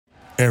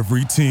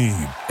Every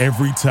team,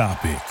 every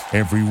topic,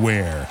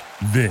 everywhere.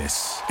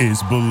 This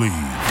is Believe.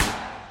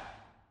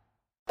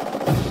 Third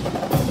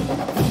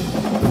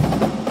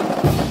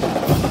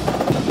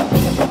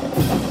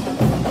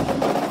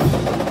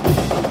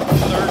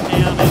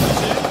down and 2.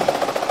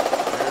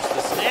 There's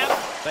the snap.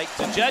 Fake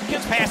to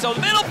Judkins. Pass over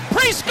the middle.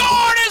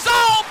 Pre-scored is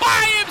all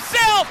by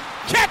himself.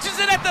 Catches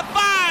it at the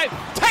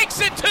 5. Takes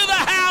it to the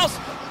house.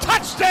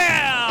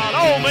 Touchdown.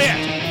 Ole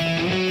Miss.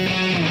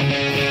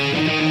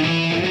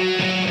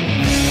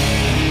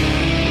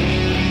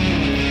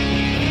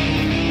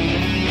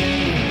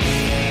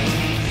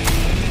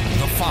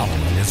 The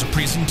following is a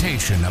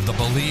presentation of the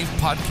Believe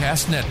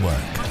Podcast Network.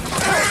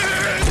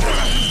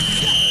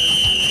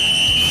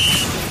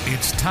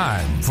 It's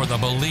time for the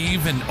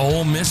Believe in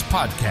Ole Miss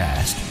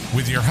podcast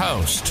with your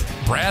host,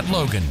 Brad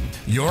Logan,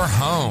 your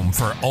home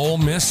for Ole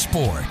Miss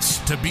sports.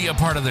 To be a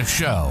part of the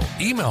show,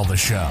 email the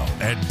show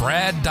at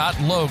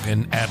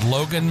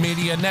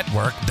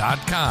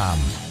brad.logan@loganmedianetwork.com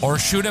or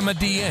shoot him a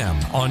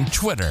DM on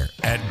Twitter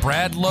at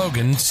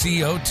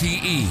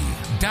BradLoganCOTE.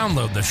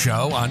 Download the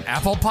show on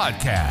Apple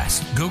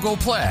Podcasts, Google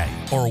Play,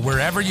 or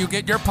wherever you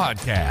get your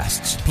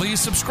podcasts. Please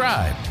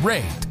subscribe,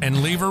 rate,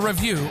 and leave a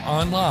review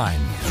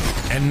online.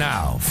 And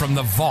now, from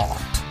the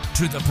vault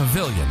to the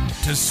pavilion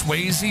to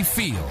Swayze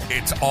Field,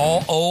 it's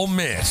all Ole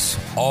Miss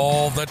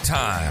all the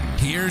time.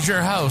 Here's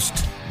your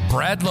host,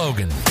 Brad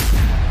Logan.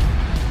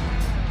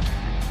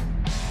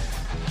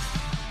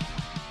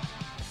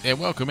 And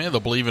welcome in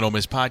the Believe in Ole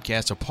Miss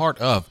podcast, a part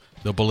of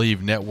the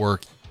Believe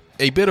Network.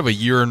 A bit of a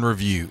year in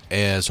review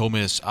as Ole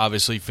Miss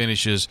obviously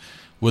finishes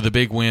with a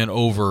big win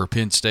over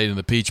Penn State in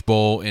the Peach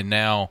Bowl, and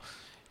now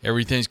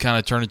everything's kind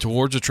of turning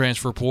towards the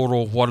transfer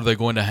portal. What are they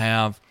going to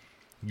have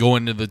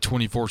going into the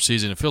 24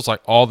 season? It feels like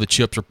all the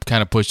chips are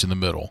kind of pushed in the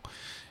middle,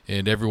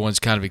 and everyone's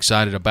kind of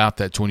excited about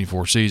that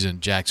 24 season.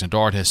 Jackson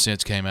Dart has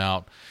since came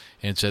out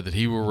and said that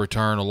he will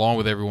return along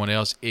with everyone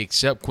else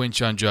except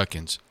Quinshon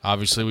Judkins.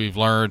 Obviously, we've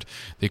learned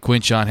that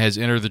Quinshon has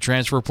entered the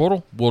transfer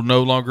portal, will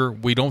no longer,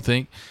 we don't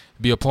think,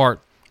 be a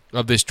part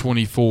of this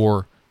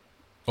 24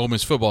 Ole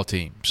Miss football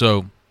team.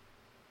 So,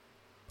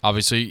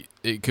 obviously,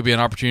 it could be an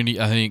opportunity,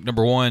 I think,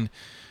 number one,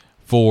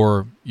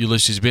 for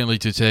Ulysses Bentley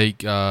to take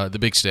the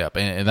big step.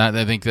 And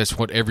I think that's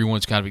what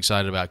everyone's kind of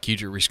excited about.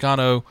 Kedrick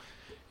Riscano,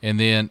 and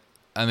then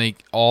I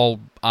think all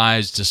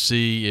eyes to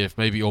see if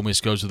maybe Ole Miss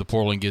goes to the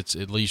portal and gets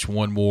at least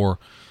one more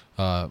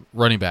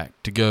running back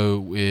to go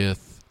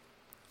with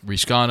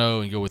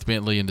Riscano and go with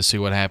Bentley and to see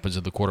what happens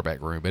in the quarterback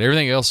room. But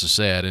everything else is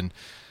sad. And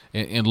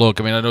look,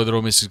 I mean, I know that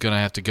Ole Miss is going to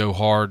have to go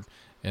hard.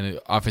 And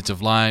the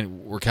offensive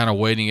line, we're kind of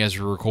waiting as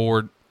we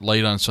record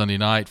late on Sunday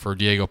night for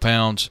Diego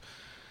Pounds,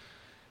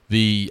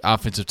 the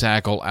offensive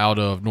tackle out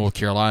of North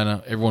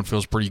Carolina. Everyone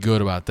feels pretty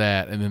good about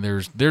that. And then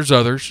there's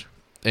others,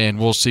 and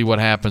we'll see what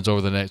happens over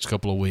the next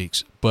couple of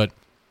weeks. But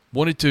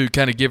wanted to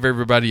kind of give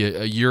everybody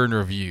a year in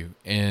review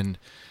and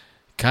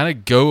kind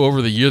of go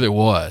over the year that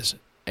was.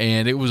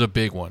 And it was a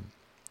big one.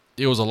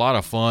 It was a lot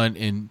of fun,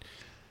 and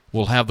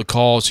we'll have the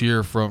calls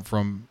here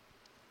from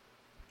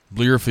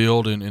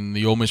Learfield and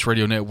the Ole Miss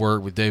Radio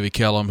Network with David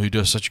Kellum, who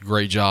does such a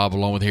great job,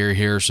 along with Harry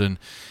Harrison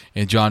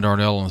and John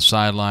Darnell on the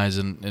sidelines,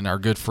 and our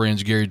good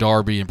friends Gary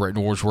Darby and Brett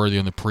Norsworthy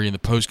on the pre- and the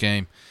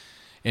post-game.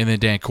 And then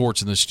Dan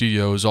Courts in the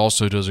studio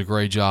also does a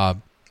great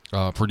job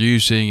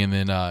producing and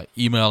then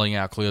emailing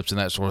out clips and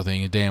that sort of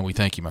thing. And Dan, we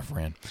thank you, my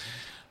friend.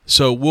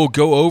 So we'll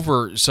go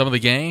over some of the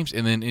games,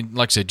 and then,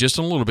 like I said, just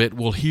in a little bit,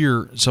 we'll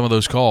hear some of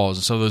those calls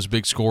and some of those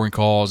big scoring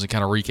calls and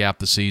kind of recap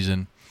the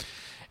season.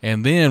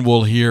 And then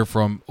we'll hear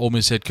from Ole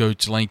Miss head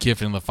coach Lane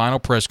Kiffin in the final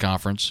press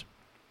conference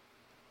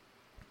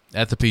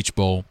at the Peach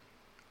Bowl,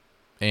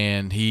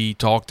 and he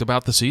talked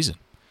about the season.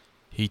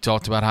 He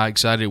talked about how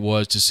excited it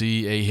was to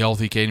see a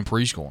healthy Caden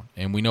Prescorn,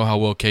 and we know how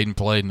well Caden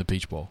played in the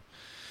Peach Bowl.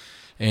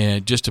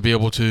 And just to be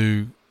able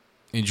to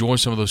enjoy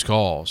some of those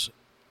calls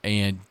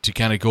and to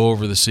kind of go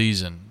over the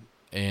season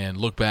and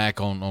look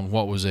back on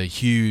what was a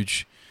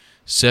huge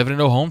 7-0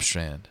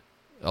 homestand,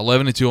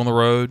 11-2 on the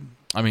road.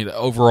 I mean,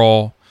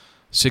 overall,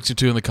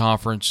 6-2 in the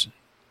conference.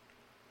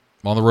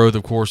 On the road,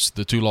 of course,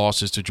 the two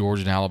losses to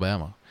Georgia and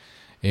Alabama.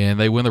 And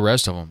they win the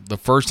rest of them. The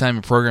first time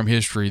in program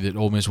history that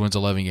Ole Miss wins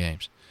 11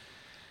 games.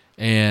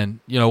 And,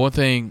 you know, one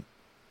thing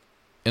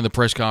in the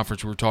press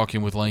conference, we were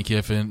talking with Lane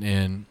Kiffin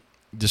and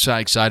just how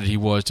excited he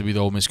was to be the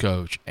Ole Miss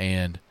coach.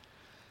 And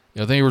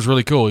I think it was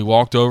really cool. He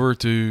walked over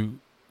to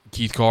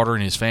Keith Carter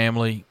and his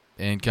family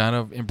and kind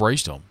of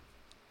embraced them.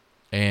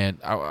 And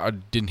I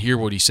didn't hear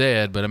what he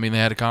said, but, I mean, they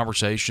had a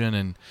conversation,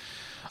 and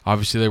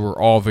obviously they were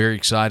all very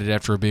excited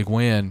after a big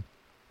win.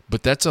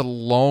 But that's a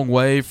long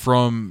way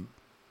from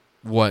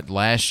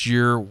last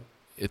year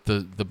at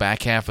the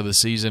back half of the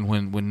season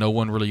when no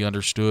one really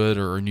understood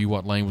or knew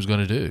what Lane was going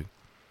to do.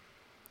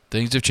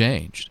 Things have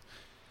changed.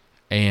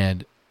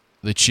 And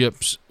the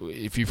chips,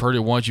 if you've heard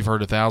it once, you've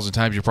heard it 1,000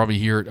 times, you'll probably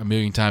hear it a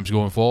million times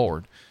going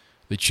forward.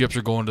 The chips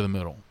are going to the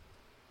middle.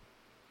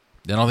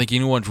 I don't think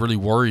anyone's really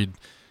worried.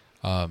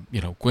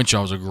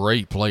 Quinshon was a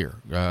great player,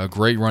 a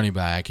great running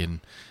back,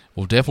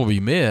 will definitely be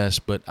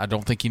missed, but I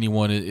don't think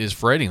anyone is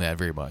fretting that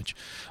very much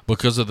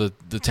because of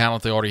the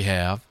talent they already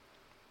have,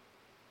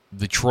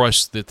 the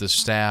trust that the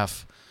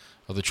staff,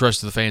 or the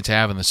trust that the fans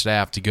have in the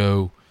staff to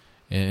go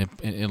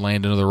and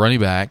land another running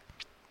back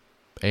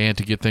and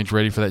to get things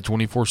ready for that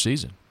 24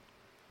 season.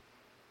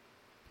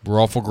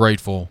 We're awful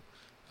grateful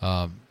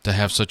to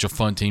have such a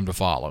fun team to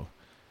follow,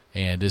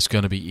 and it's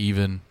going to be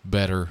even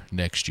better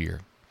next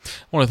year. I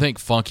want to thank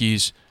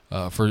Funky's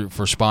for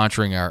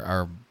sponsoring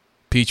our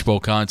Peach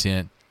Bowl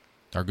content.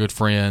 Our good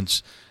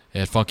friends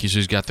at Funky's,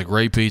 who's got the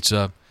great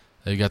pizza,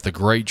 they got the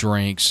great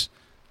drinks,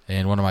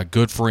 and one of my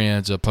good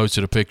friends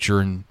posted a picture,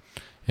 and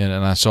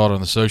I saw it on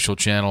the social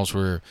channels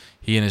where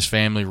he and his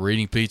family were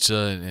eating pizza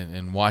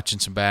and watching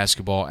some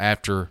basketball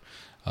after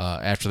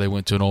they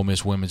went to an Ole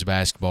Miss women's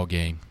basketball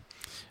game.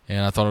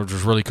 And I thought it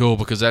was really cool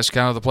because that's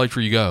kind of the place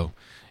where you go.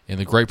 And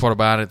the great part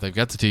about it, they've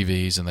got the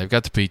TVs and they've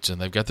got the pizza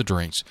and they've got the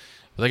drinks.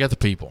 But they got the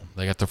people.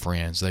 They got the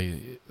friends.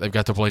 They've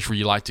got the place where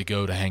you like to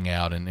go to hang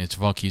out. And it's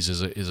Funky's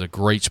is a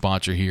great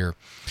sponsor here.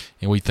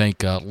 And we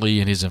thank Lee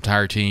and his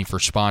entire team for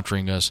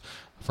sponsoring us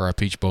for our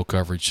Peach Bowl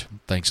coverage.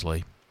 Thanks,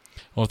 Lee.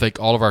 I want to thank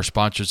all of our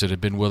sponsors that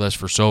have been with us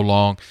for so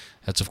long.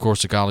 That's, of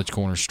course, the College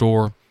Corner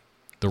Store,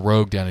 the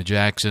Rogue down in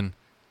Jackson,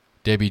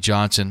 Debbie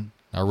Johnson,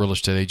 our real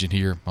estate agent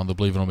here on the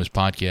Believe It Ole Miss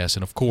podcast,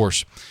 and, of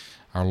course,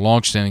 our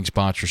long-standing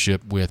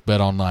sponsorship with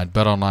BetOnline.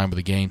 BetOnline where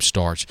the game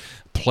starts.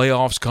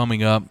 Playoffs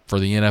coming up for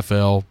the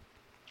NFL.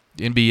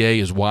 The NBA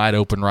is wide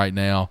open right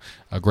now.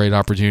 A great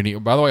opportunity.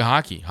 By the way,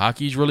 hockey.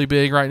 Hockey's really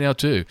big right now,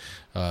 too.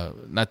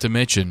 Not to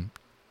mention,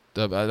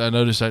 I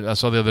noticed, I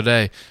saw the other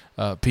day,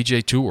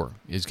 PGA Tour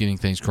is getting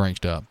things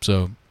cranked up.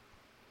 So,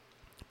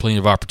 plenty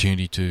of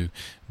opportunity to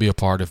be a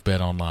part of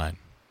BetOnline.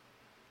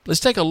 Let's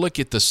take a look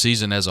at the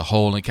season as a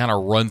whole and kind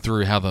of run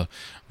through how the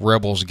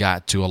Rebels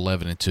got to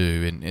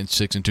 11-2 and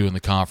 6-2 in the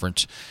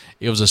conference.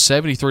 It was a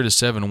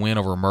 73-7 win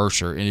over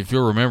Mercer, and if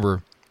you'll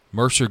remember,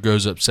 Mercer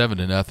goes up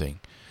 7-0,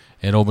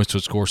 and Ole Miss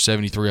would score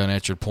 73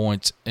 unanswered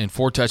points, and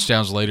 4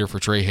 touchdowns later for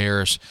Trey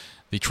Harris,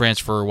 the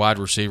transfer wide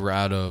receiver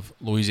out of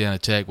Louisiana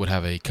Tech, would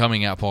have a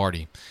coming-out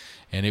party,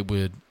 and it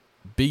would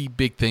be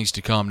big things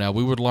to come. Now,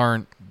 we would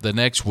learn the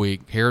next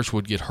week Harris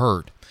would get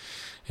hurt,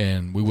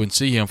 and we wouldn't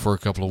see him for a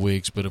couple of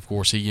weeks, but, of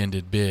course, he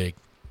ended big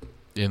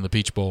in the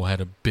Peach Bowl,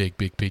 had a big,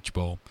 big Peach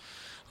Bowl.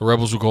 The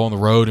Rebels will go on the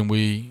road, and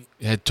we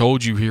had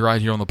told you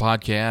right here on the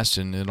podcast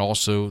and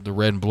also the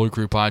Red and Blue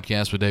Crew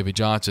podcast with David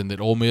Johnson that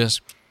Ole Miss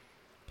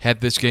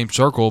had this game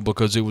circled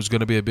because it was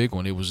going to be a big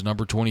one. It was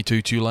number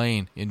 22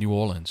 Tulane in New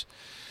Orleans,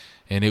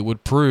 and it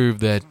would prove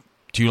that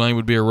Tulane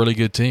would be a really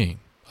good team.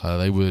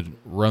 They would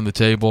run the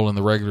table in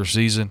the regular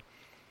season,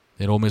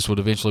 and Ole Miss would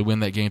eventually win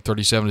that game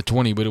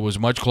 37-20, but it was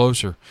much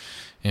closer.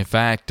 In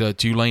fact,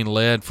 Tulane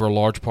led for a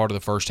large part of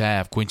the first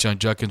half. Quinshon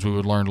Judkins, we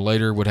would learn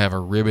later, would have a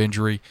rib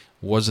injury,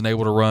 wasn't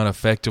able to run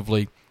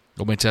effectively.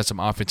 Ole Miss had some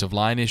offensive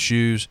line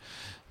issues,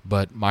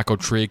 but Michael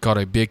Trigg caught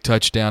a big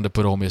touchdown to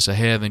put Ole Miss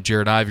ahead. Then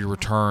Jared Ivey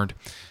returned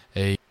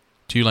a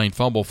Tulane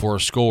fumble for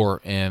a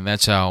score, and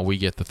that's how we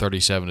get the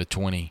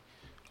 37-20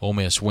 Ole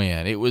Miss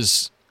win. It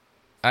was,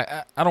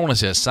 I don't want to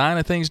say a sign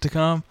of things to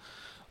come,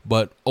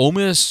 but Ole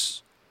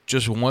Miss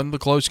just won the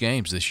close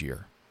games this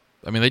year.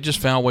 I mean, they just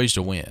found ways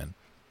to win.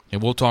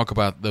 And we'll talk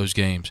about those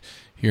games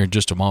here in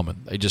just a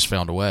moment. They just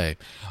found a way.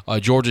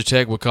 Georgia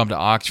Tech would come to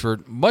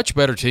Oxford. Much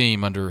better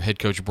team under head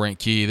coach Brent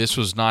Key. This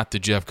was not the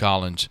Jeff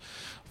Collins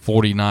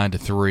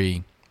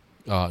 49-3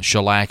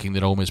 shellacking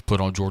that Ole Miss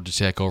put on Georgia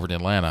Tech over in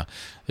Atlanta.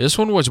 This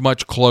one was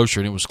much closer,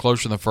 and it was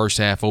closer in the first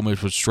half. Ole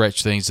Miss would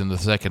stretch things in the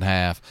second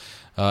half.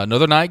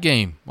 Another night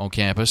game on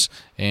campus,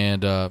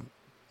 and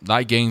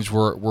night games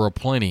were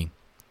aplenty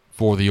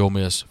for the Ole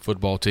Miss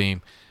football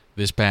team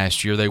this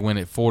past year. They win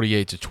at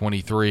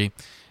 48-23.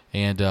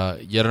 And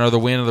yet another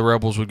win, and the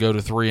Rebels would go to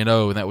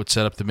 3-0, and that would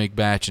set up the big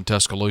match in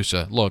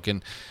Tuscaloosa. Look,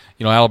 and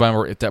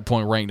Alabama at that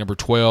point ranked number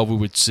 12. We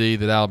would see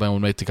that Alabama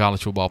would make the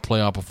college football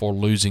playoff before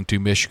losing to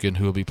Michigan,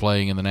 who will be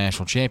playing in the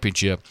national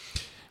championship.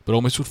 But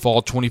Ole Miss would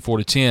fall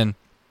 24-10,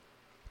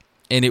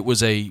 and it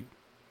was a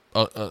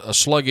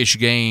sluggish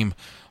game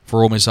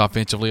for Ole Miss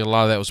offensively. A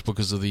lot of that was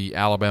because of the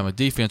Alabama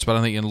defense, but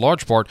I think in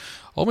large part,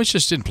 Ole Miss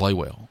just didn't play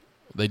well.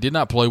 They did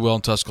not play well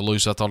in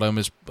Tuscaloosa. I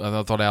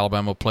thought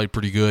Alabama played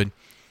pretty good.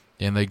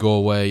 And they go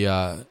away,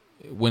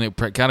 when it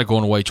kind of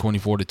going away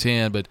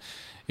 24-10, but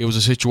it was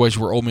a situation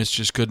where Ole Miss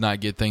just could not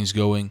get things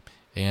going,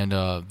 and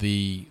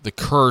the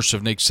curse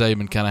of Nick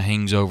Saban kind of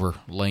hangs over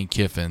Lane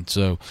Kiffin,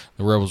 so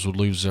the Rebels would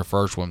lose their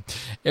first one.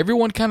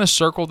 Everyone kind of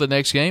circled the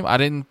next game.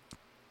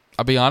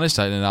 I'll be honest,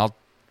 and I'll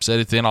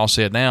say it then, I'll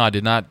say it now, I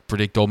did not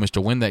predict Ole Miss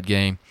to win that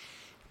game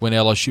when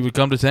LSU would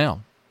come to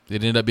town.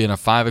 It ended up being a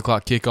 5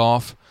 o'clock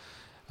kickoff.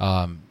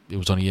 It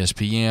was on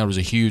ESPN. It was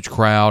a huge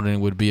crowd, and it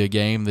would be a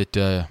game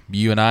that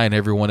you and I and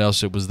everyone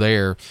else that was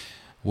there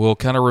will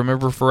kind of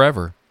remember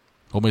forever.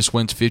 Ole Miss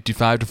wins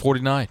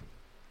 55-49,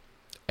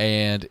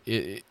 and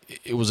it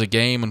was a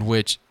game in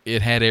which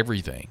it had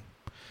everything.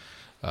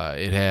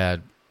 It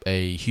had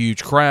a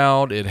huge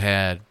crowd. It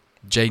had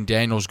Jaden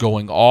Daniels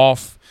going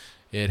off.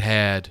 It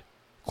had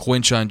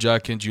Quinshon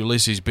Judkins,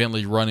 Ulysses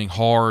Bentley running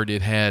hard.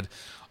 It had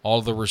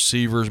all the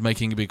receivers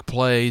making big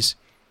plays.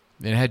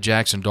 And it had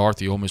Jackson Dart,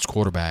 the Ole Miss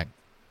quarterback,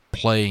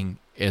 playing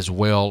as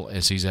well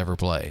as he's ever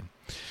played.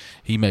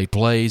 He made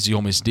plays. The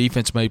Ole Miss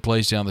defense made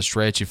plays down the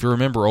stretch. If you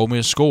remember, Ole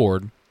Miss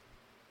scored,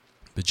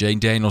 but Jaden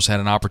Daniels had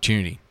an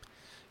opportunity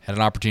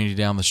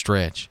down the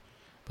stretch.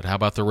 But how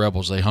about the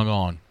Rebels? They hung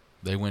on.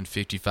 They win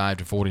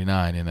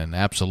 55-49 in an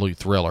absolute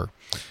thriller.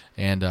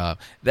 And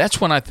that's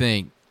when I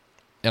think,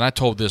 and I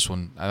told this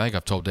one, I think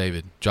I've told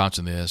David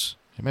Johnson this,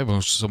 maybe it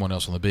was someone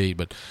else on the beat,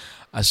 but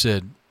I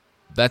said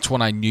that's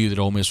when I knew that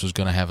Ole Miss was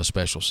going to have a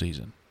special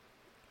season.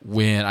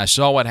 When I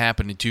saw what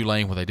happened in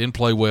Tulane when they didn't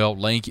play well,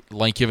 Lane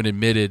Kiffin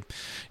admitted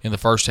in the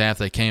first half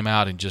they came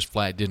out and just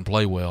flat didn't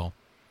play well.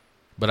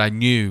 But I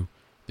knew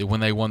that when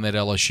they won that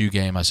LSU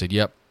game, I said,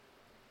 yep,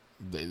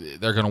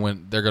 they're going to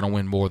win. They're going to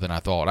win more than I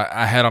thought.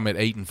 I had them at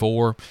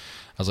 8-4. I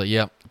was like,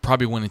 yep,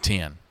 probably winning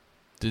 10.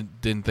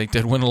 Didn't think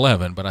they'd win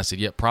 11, but I said,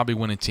 yep, probably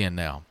winning 10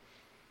 now.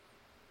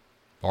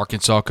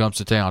 Arkansas comes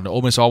to town.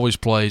 Ole Miss always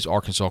plays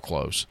Arkansas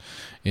close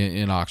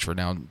in Oxford.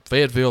 Now,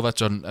 Fayetteville,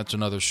 that's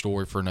another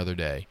story for another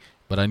day.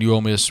 But I knew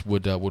Ole Miss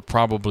would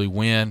probably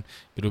win.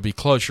 But it would be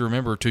close. You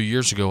remember 2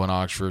 years ago in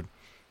Oxford,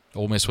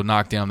 Ole Miss would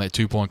knock down that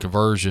 2-point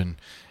conversion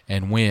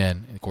and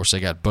win. And of course, they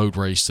got boat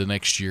raced the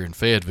next year in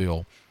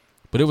Fayetteville.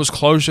 But it was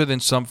closer than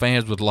some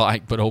fans would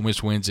like. But Ole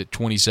Miss wins at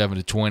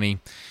 27-20.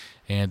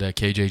 And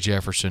K.J.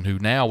 Jefferson, who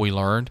now we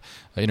learned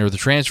entered the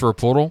transfer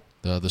portal,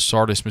 the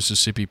Sardis,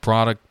 Mississippi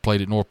product,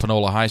 played at North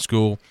Panola High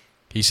School.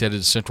 He's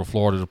headed to Central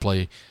Florida to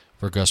play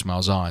for Gus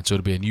Malzahn. So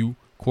it'll be a new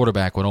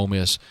quarterback when Ole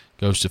Miss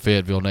goes to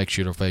Fayetteville next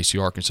year to face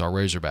the Arkansas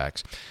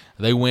Razorbacks.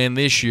 They win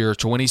this year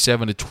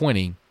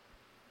 27-20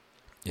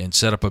 and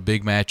set up a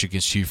big match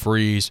against Hugh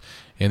Freeze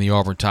and the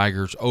Auburn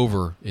Tigers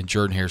over in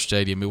Jordan-Hare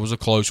Stadium. It was a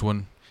close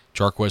one.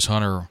 Jarquez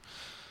Hunter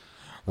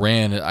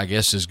ran, I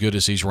guess, as good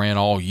as he's ran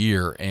all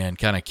year and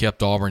kind of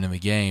kept Auburn in the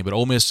game. But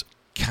Ole Miss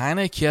kind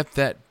of kept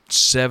that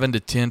 7 to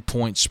 10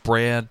 point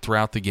spread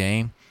throughout the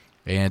game,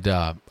 and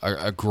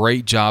a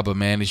great job of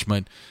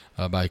management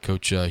by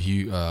Coach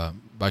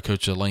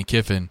Lane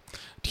Kiffin,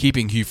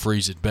 keeping Hugh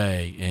Freeze at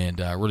bay, and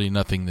really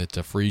nothing that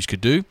Freeze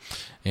could do.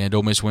 And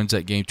Ole Miss wins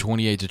that game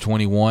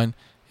 28-21,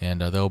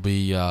 and we'll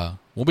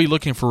be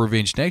looking for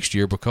revenge next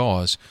year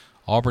because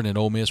Auburn and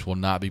Ole Miss will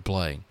not be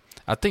playing.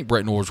 I think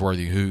Brett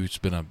Norsworthy, who's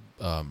been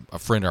a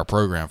friend of our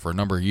program for a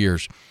number of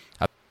years,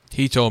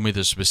 he told me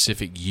the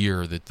specific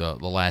year that the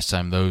last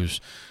time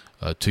those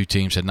two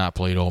teams had not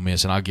played Ole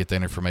Miss, and I'll get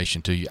that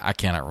information to you. I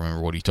cannot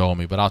remember what he told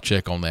me, but I'll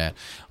check on that.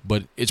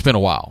 But it's been a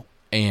while,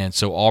 and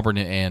so Auburn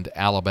and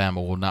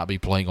Alabama will not be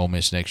playing Ole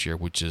Miss next year,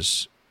 which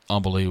is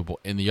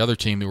unbelievable. And the other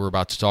team that we're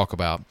about to talk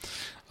about,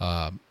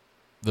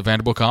 the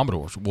Vanderbilt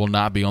Commodores, will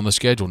not be on the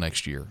schedule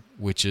next year,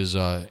 which is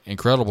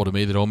incredible to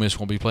me that Ole Miss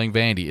won't be playing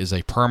Vandy as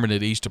a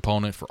permanent East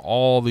opponent for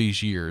all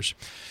these years,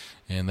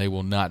 and they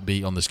will not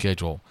be on the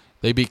schedule.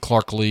 They beat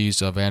Clark Lee's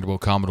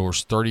Vanderbilt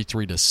Commodores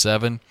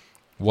 33-7.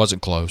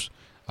 Wasn't close.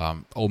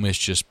 Ole Miss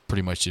just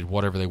pretty much did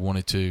whatever they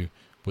wanted to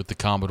with the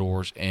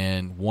Commodores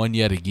and won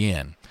yet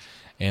again.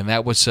 And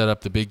that would set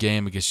up the big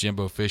game against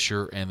Jimbo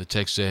Fisher and the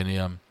Texas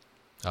A&M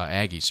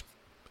Aggies.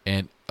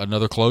 And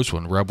another close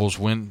one. Rebels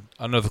win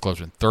another close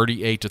one,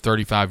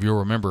 38-35. You'll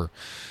remember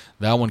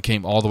that one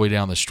came all the way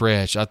down the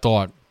stretch. I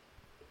thought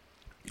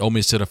Ole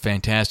Miss did a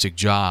fantastic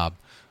job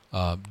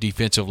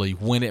defensively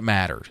when it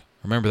mattered.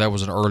 Remember, that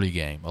was an early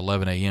game,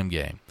 11 a.m.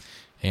 game.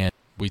 And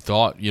we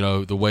thought,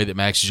 the way that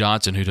Max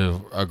Johnson, who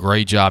did a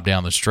great job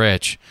down the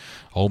stretch,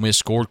 Ole Miss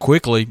scored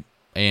quickly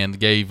and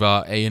gave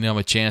A&M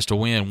a chance to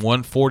win.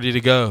 1:40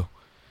 to go.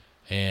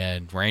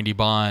 And Randy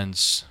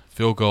Bond's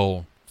field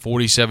goal,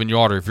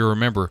 47-yarder. If you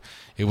remember,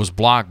 it was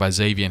blocked by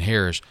Xavier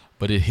Harris,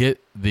 but it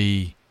hit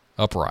the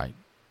upright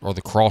or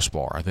the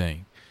crossbar, I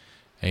think,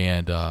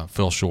 and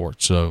fell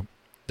short. So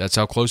that's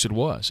how close it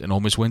was. And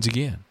Ole Miss wins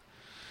again,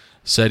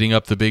 setting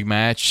up the big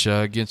match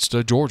against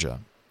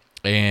Georgia.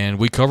 And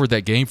we covered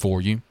that game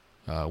for you.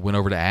 Went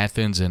over to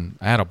Athens, and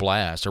I had a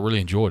blast. I really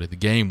enjoyed it. The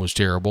game was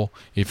terrible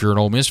if you're an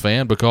Ole Miss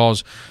fan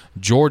because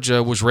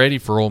Georgia was ready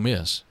for Ole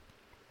Miss.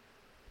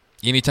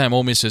 Anytime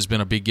Ole Miss has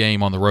been a big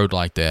game on the road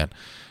like that,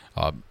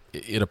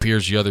 it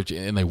appears the other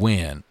and they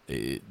win.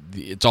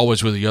 It's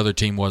always where the other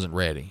team wasn't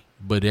ready.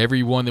 But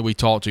everyone that we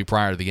talked to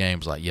prior to the game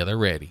was like, yeah, they're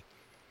ready.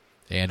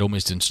 And Ole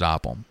Miss didn't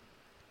stop them.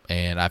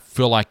 And I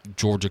feel like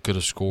Georgia could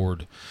have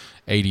scored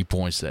 80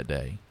 points that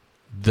day.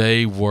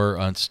 They were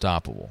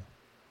unstoppable.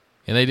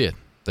 And they did.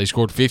 They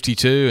scored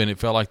 52, and it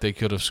felt like they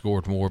could have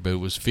scored more, but it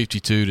was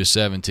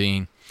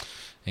 52-17.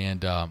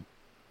 And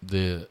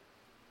the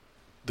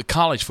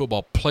college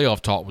football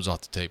playoff talk was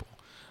off the table.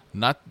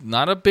 Not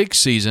a big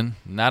season,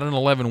 not an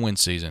 11-win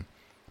season,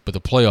 but the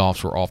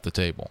playoffs were off the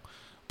table.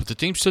 But the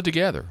team stood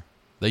together.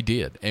 They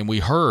did. And we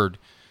heard,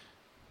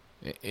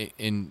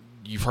 and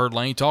you've heard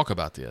Lane talk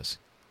about this,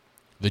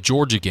 the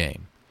Georgia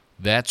game.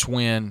 That's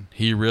when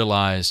he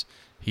realized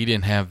he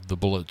didn't have the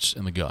bullets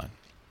in the gun.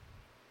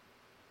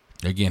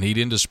 Again, he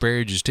didn't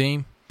disparage his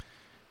team.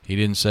 He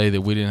didn't say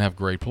that we didn't have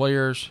great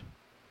players.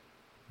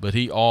 But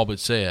he all but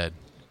said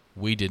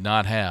we did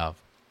not have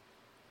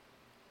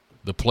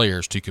the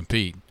players to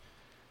compete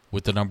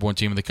with the number one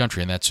team in the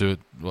country, and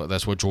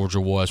that's what Georgia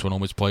was when Ole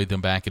Miss played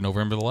them back in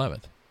November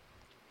 11th.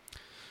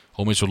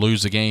 Ole Miss would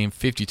lose the game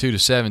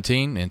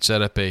 52-17 and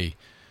set up a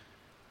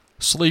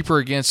sleeper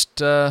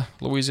against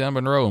Louisiana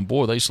Monroe, and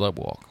boy, they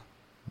sleptwalk.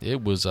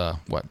 It was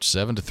 7-3,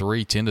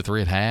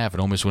 10-3 at half,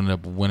 and Ole Miss ended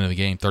up winning the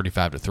game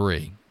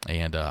 35-3.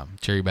 And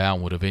Terry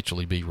Bowden would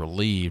eventually be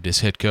relieved as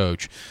head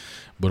coach,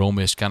 but Ole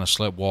Miss kind of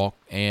sleptwalked,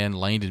 and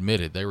Lane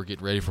admitted they were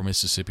getting ready for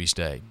Mississippi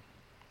State.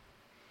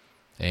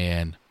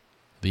 And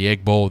the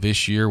Egg Bowl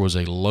this year was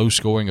a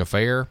low-scoring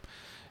affair,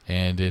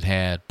 and it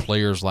had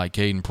players like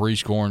Caden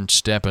Prieskorn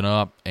stepping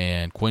up,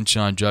 and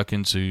Quinshon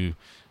Judkins, who,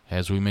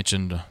 as we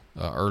mentioned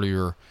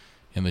earlier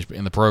in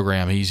the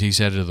program, he's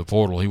headed to the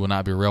portal. He will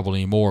not be a Rebel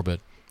anymore,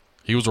 but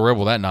he was a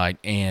Rebel that night,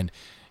 and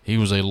he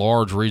was a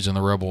large reason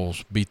the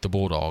Rebels beat the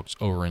Bulldogs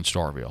over in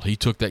Starkville. He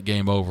took that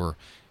game over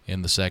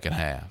in the second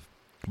half.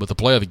 But the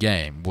play of the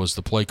game was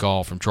the play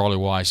call from Charlie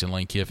Weiss and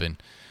Lane Kiffin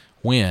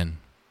when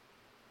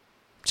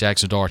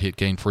Jackson Dart hit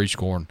Caden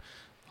Prieskorn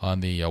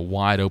on the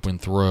wide-open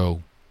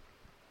throw.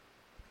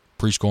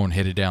 Prieskorn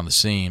headed down the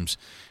seams,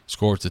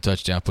 scores the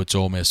touchdown, puts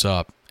Ole Miss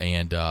up,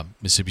 and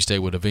Mississippi State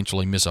would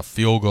eventually miss a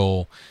field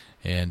goal,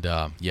 and,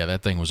 that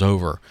thing was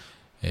over.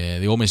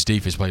 And the Ole Miss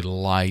defense played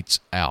lights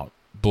out.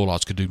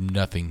 Bulldogs could do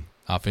nothing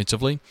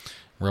offensively.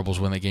 Rebels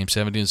win that game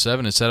 17-7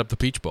 and set up the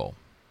Peach Bowl.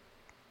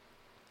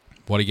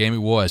 What a game it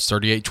was,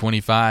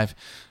 38-25.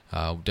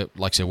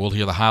 Like I said, we'll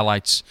hear the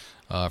highlights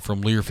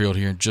from Learfield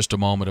here in just a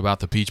moment about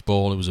the Peach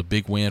Bowl. It was a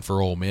big win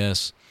for Ole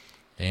Miss,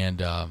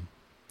 and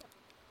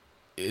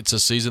it's a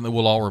season that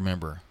we'll all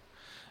remember.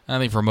 I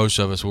think for most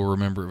of us, we'll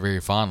remember it very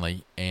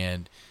fondly,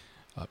 and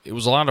it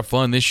was a lot of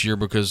fun this year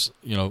because,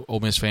 Ole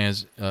Miss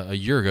fans a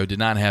year ago did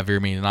not have very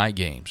many night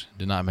games,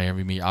 did not have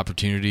very many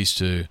opportunities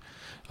to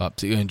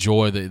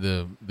enjoy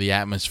the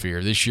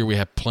atmosphere. This year we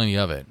have plenty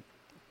of it,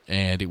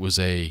 and it was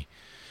a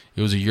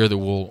year that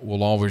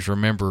we'll always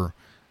remember.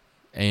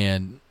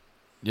 And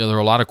there are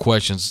a lot of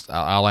questions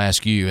I'll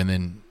ask you, and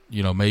then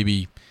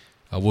maybe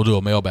we'll do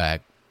a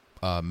mailbag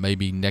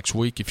maybe next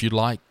week if you'd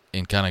like,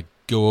 and kind of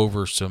go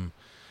over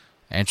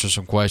answer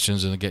some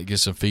questions and get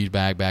some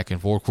feedback back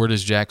and forth. Where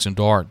does Jackson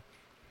Dart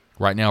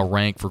right now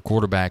rank for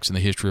quarterbacks in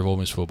the history of Ole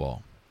Miss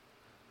football?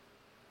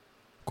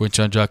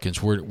 Quinshon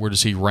Judkins, where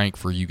does he rank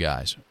for you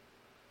guys?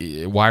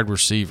 Wide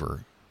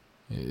receiver.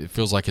 It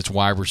feels like it's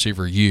wide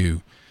receiver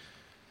U,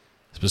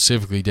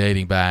 specifically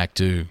dating back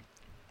to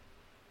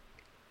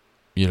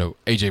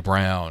A.J.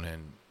 Brown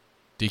and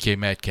D.K.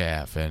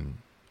 Metcalf, and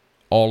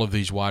all of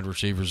these wide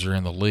receivers are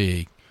in the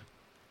league.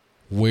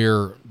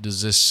 Where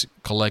does this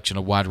collection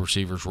of wide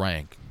receivers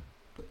rank?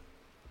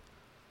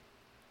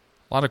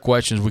 A lot of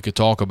questions we could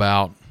talk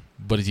about,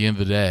 but at the end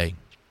of the day,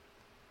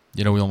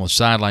 on the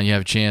sideline you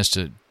have a chance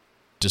to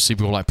see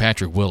people like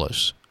Patrick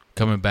Willis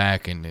coming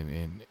back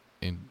and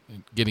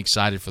getting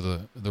excited for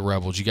the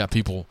Rebels. You got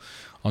people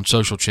on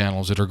social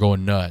channels that are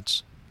going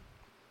nuts.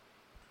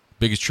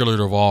 Biggest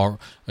cheerleader of all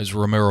is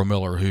Romero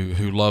Miller,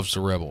 who loves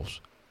the Rebels.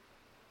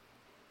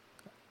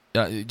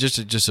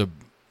 Just a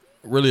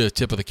really a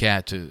tip of the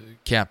cap to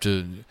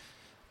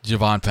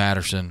Javon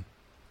Patterson.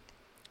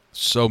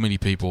 So many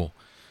people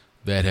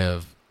that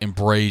have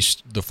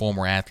embraced the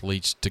former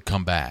athletes to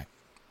come back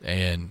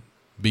and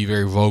be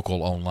very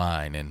vocal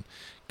online and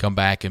come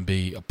back and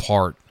be a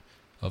part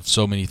of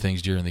so many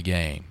things during the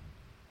game.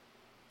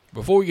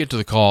 Before we get to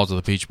the calls of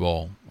the Peach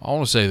Bowl, I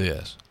want to say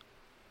this.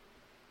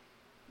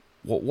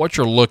 What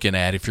you're looking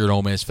at, if you're an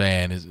Ole Miss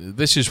fan, is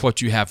this is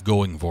what you have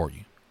going for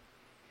you.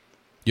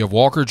 You have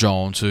Walker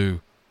Jones, who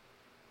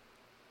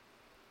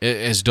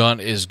has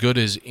done as good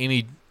as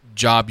any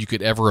job you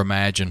could ever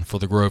imagine for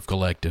the Grove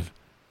Collective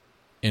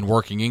in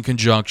working in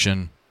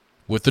conjunction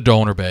with the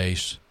donor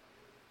base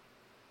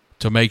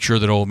to make sure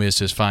that Ole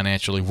Miss is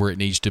financially where it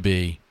needs to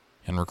be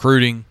in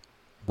recruiting,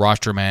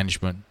 roster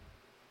management,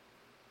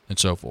 and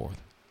so forth.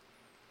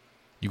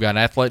 You've got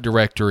an athletic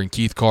director in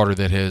Keith Carter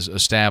that has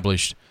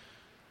established,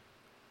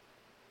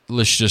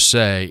 let's just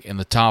say, in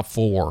the top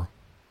 4,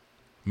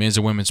 men's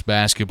and women's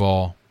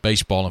basketball,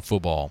 baseball, and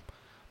football,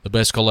 the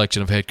best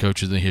collection of head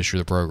coaches in the history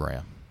of the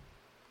program.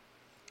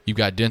 You've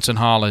got Denson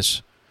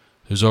Hollis,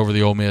 who's over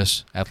the Ole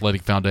Miss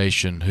Athletic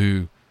Foundation,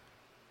 who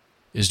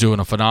is doing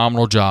a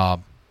phenomenal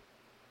job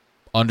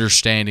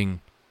understanding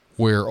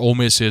where Ole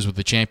Miss is with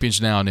the Champions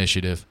Now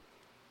initiative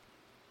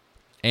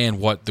and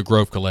what the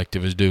Grove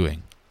Collective is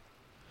doing.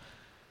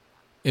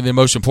 And then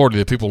most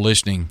importantly, the people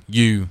listening,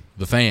 you,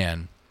 the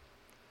fan,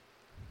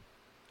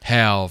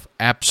 have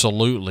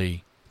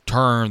absolutely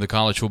turned the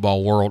college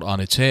football world on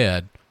its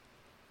head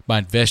by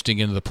investing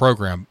into the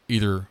program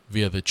either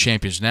via the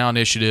Champions Now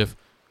initiative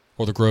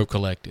or the Grove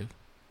Collective.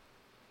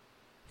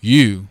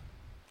 You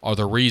are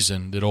the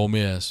reason that Ole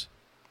Miss,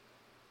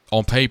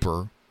 on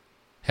paper,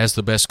 has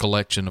the best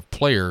collection of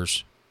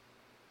players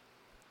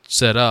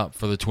set up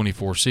for the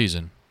 24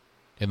 season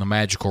in the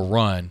magical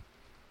run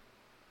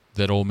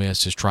that Ole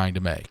Miss is trying to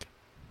make.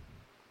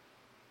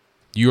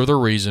 You are the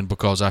reason,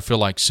 because I feel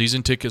like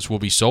season tickets will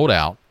be sold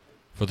out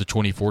for the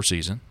 24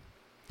 season.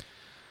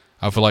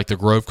 I feel like the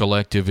Grove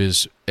Collective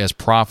is as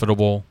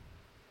profitable,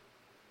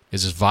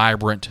 is as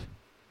vibrant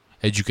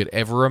as you could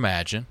ever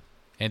imagine,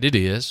 and it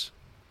is.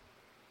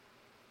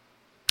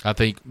 I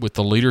think with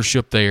the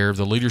leadership there,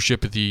 the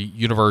leadership at the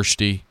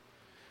university,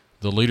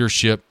 the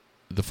leadership,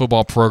 the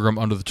football program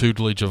under the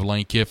tutelage of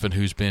Lane Kiffin,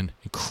 who's been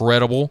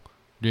incredible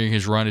during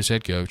his run as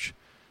head coach,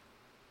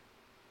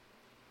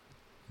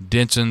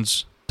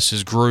 Denson's,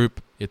 his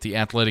group at the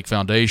Athletic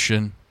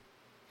Foundation,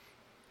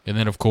 and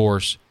then, of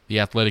course, the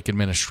athletic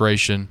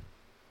administration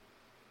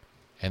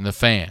and the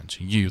fans,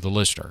 you, the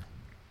listener.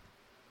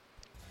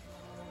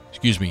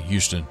 Excuse me,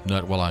 Houston,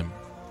 nut, while I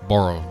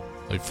borrow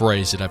a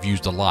phrase that I've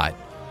used a lot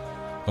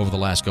over the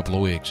last couple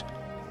of weeks.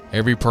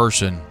 Every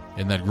person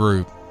in that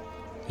group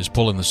is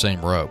pulling the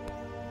same rope.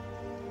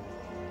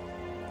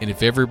 And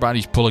if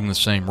everybody's pulling the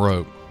same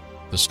rope,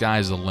 the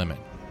sky's the limit.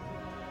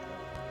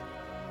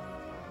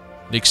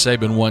 Nick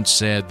Saban once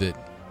said that,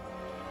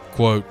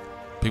 quote,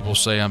 people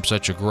say I'm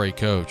such a great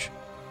coach.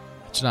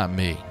 It's not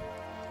me.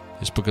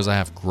 It's because I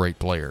have great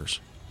players.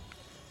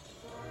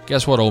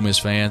 Guess what, Ole Miss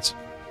fans?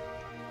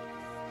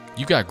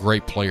 You got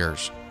great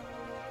players.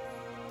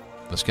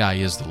 The sky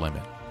is the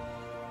limit.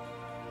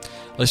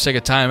 Let's take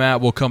a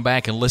timeout. We'll come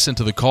back and listen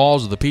to the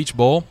calls of the Peach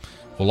Bowl.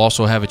 We'll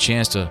also have a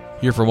chance to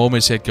hear from Ole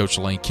Miss head coach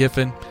Lane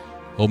Kiffin,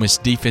 Ole Miss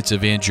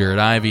defensive end Jared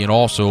Ivey, and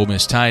also Ole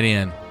Miss tight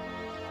end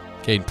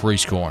Caden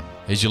Prieskorn,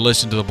 as you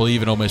listen to the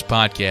Believe in Ole Miss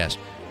podcast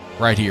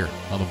right here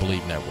on the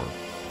Believe Network.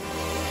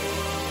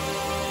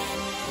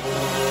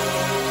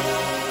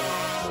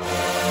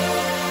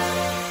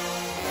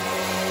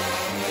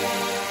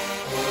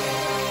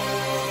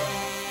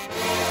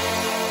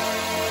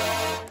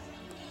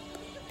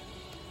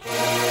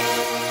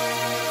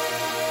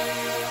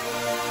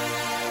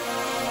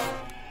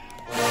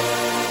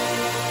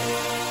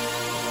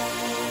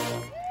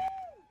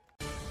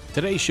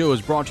 Today's show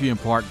is brought to you in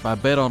part by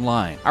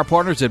BetOnline. Our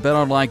partners at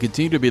BetOnline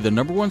continue to be the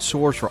number one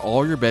source for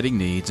all your betting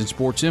needs and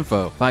sports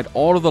info. Find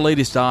all of the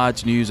latest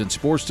odds, news, and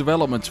sports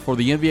developments for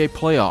the NBA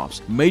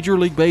playoffs, Major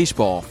League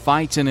Baseball,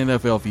 fights, and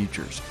NFL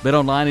futures.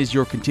 BetOnline is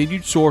your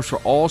continued source for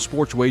all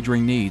sports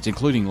wagering needs,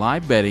 including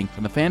live betting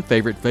and the fan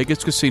favorite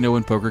Vegas casino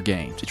and poker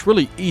games. It's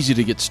really easy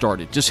to get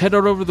started. Just head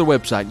on over to the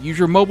website, use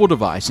your mobile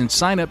device, and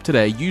sign up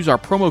today. Use our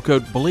promo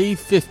code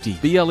BELIEVE50,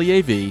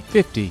 BLEAV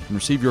 50, and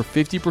receive your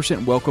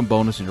 50% welcome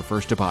bonus in your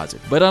first deposit.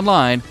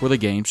 BetOnline, where the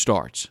game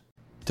starts.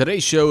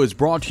 Today's show is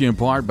brought to you in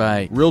part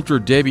by Realtor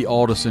Debbie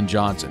Alderson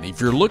Johnson. If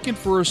you're looking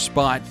for a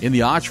spot in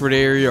the Oxford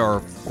area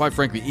or, quite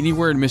frankly,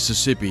 anywhere in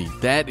Mississippi,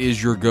 that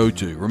is your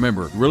go-to.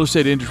 Remember, real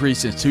estate industry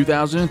since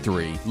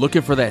 2003.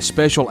 Looking for that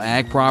special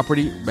ag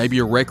property, maybe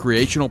a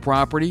recreational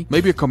property,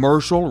 maybe a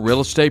commercial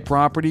real estate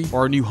property,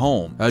 or a new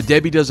home.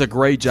 Debbie does a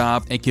great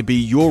job and can be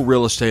your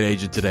real estate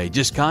agent today.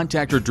 Just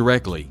contact her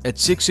directly at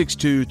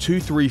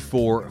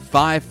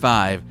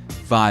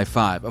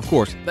 662-234-5555. Of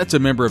course, that's a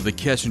member of the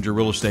Kessinger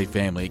Real Estate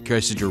family at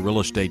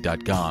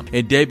KessingerRealEstate.com,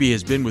 and Debbie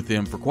has been with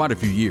them for quite a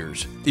few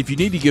years. If you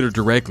need to get her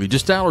directly,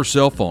 just dial her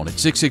cell phone at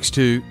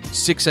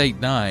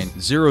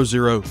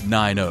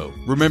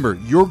 662-689-0090. Remember,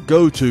 your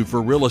go-to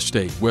for real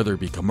estate, whether it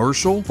be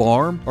commercial,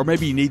 farm, or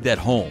maybe you need that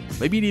home.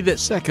 Maybe you need that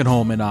second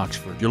home in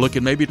Oxford. You're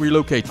looking maybe to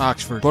relocate to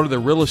Oxford. Part of the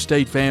real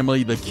estate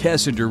family, the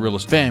Kessinger Real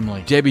Estate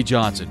family. Debbie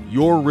Johnson,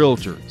 your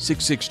realtor,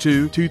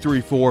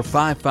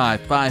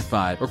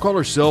 662-234-5555, or call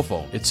her cell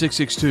phone at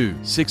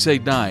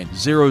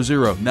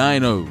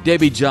 662-689-0090.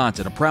 Debbie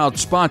Johnson, a proud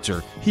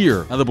sponsor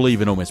here on the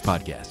Believe in Ole Miss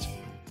podcast.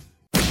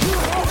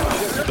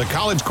 The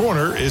College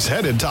Corner is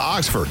headed to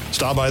Oxford.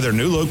 Stop by their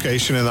new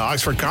location in the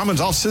Oxford Commons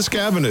off Sisk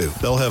Avenue.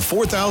 They'll have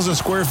 4,000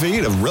 square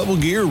feet of Rebel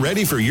gear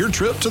ready for your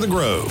trip to the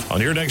Grove.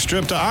 On your next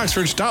trip to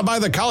Oxford, stop by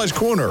the College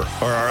Corner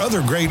or our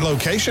other great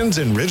locations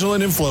in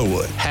Ridgeland and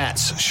Flowood.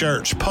 Hats,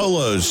 shirts,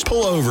 polos,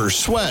 pullovers,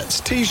 sweats,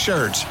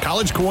 t-shirts.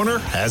 College Corner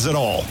has it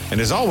all. And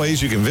as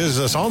always, you can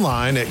visit us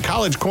online at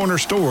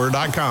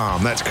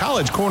collegecornerstore.com. That's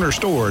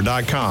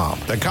collegecornerstore.com.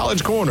 The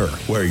College Corner,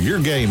 where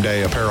your game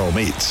day apparel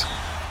meets.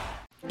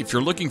 If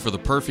you're looking for the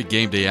perfect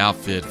game day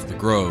outfit for the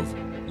Grove,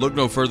 look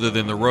no further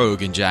than the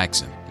Rogue in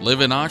Jackson. Live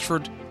in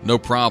Oxford? No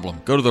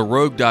problem. Go to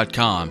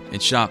therogue.com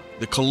and shop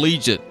the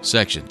collegiate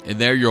section, and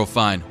there you'll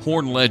find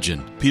Horn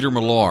legend Peter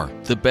Millar,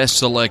 the best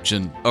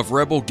selection of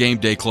Rebel game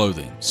day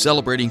clothing,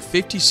 celebrating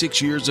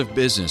 56 years of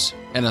business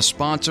and a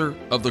sponsor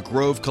of the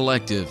Grove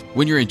Collective.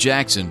 When you're in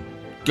Jackson,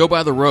 go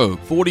by the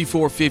Rogue,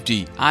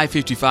 4450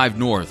 I-55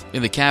 North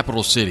in the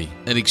capital city.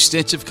 An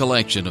extensive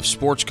collection of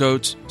sports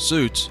coats,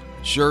 suits,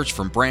 shirts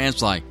from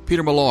brands like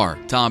Peter Millar,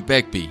 Tom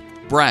Beckby,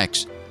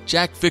 Brax,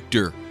 Jack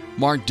Victor,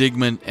 Mark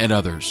Digman, and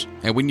others.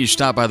 And when you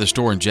stop by the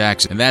store in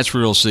Jackson, and that's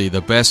where you'll see the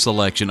best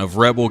selection of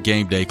Rebel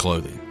game day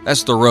clothing.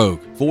 That's the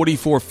Rogue,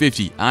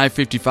 4450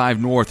 I-55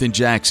 North in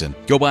Jackson.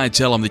 Go by and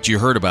tell them that you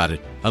heard about it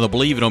on the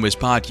Believe in Ole Miss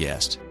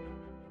podcast.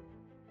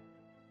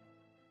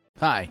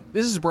 Hi,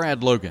 this is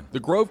Brad Logan.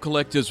 The Grove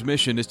Collective's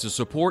mission is to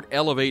support,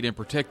 elevate, and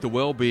protect the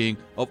well-being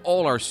of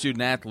all our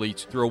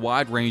student-athletes through a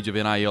wide range of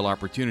NIL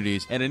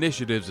opportunities and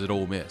initiatives at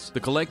Ole Miss. The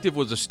Collective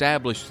was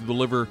established to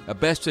deliver a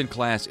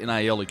best-in-class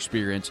NIL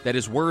experience that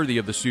is worthy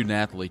of the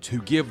student-athletes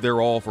who give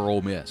their all for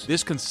Ole Miss.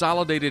 This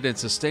consolidated and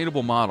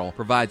sustainable model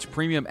provides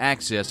premium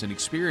access and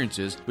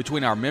experiences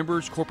between our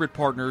members, corporate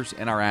partners,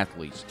 and our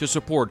athletes. To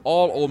support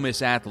all Ole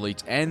Miss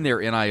athletes and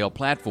their NIL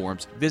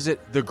platforms,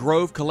 visit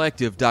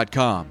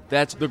thegrovecollective.com.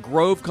 That's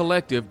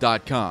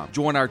thegrovecollective.com.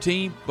 Join our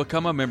team,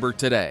 become a member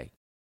today.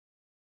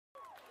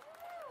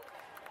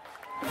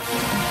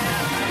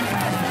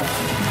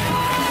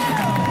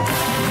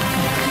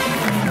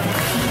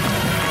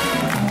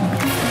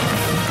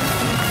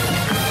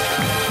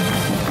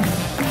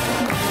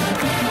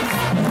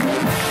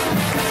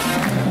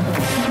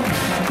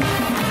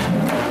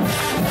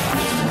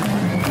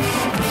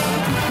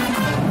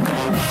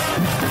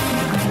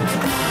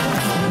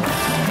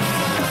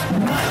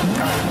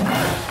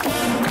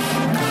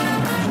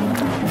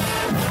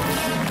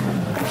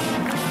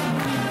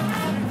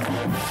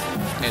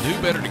 And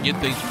who better to get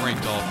things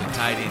cranked off than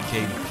tight end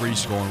Caden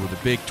Prescorn with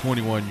a big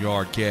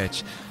 21-yard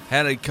catch.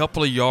 Had a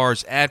couple of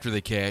yards after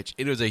the catch.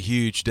 It was a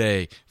huge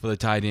day for the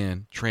tight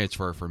end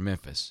transfer from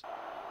Memphis.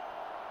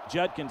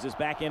 Judkins is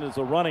back in as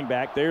a running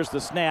back. There's the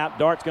snap.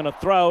 Dart's going to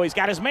throw. He's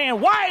got his man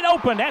wide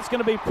open. That's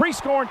going to be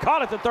Prescorn.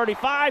 Caught at the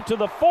 35 to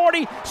the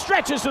 40.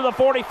 Stretches to the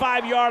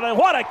 45-yard line.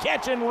 What a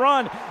catch and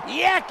run.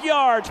 Yak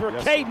yards for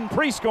Caden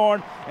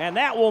Prescorn. And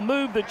that will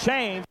move the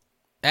chains.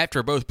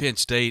 After both Penn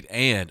State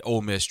and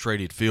Ole Miss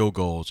traded field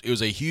goals, it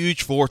was a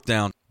huge fourth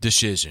down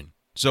decision.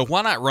 So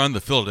why not run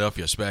the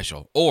Philadelphia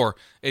special? Or,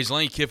 as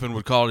Lane Kiffin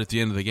would call it at the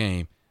end of the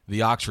game,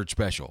 the Oxford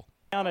special.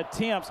 Down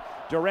attempts,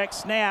 direct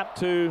snap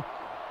to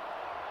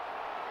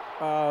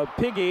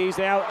Piggies.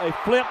 Out a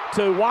flip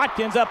to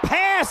Watkins. A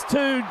pass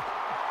to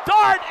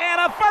Dart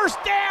and a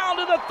first down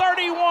to the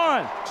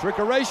 31.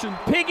 Trickeration.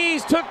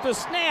 Piggies took the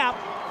snap,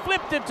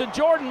 flipped it to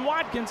Jordan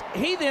Watkins.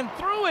 He then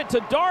threw it to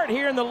Dart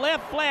here in the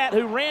left flat,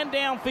 who ran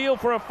downfield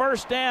for a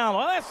first down.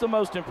 Well, that's the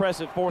most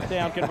impressive fourth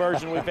down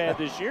conversion we've had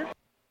this year.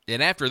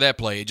 And after that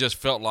play, it just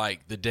felt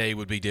like the day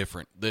would be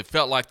different. It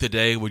felt like the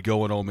day would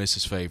go in Ole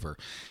Miss's favor.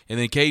 And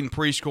then Caden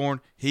Prescorn,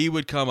 he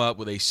would come up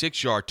with a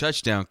 6-yard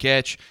touchdown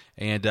catch.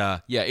 And,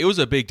 it was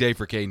a big day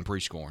for Caden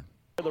Prescorn.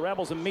 The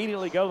Rebels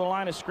immediately go to the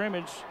line of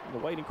scrimmage. The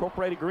Wade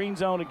Incorporated green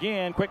zone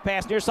again. Quick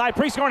pass near side.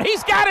 Prescorn,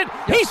 he's got it.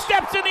 He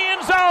steps in the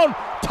end zone.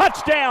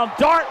 Touchdown.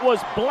 Dart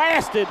was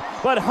blasted,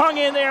 but hung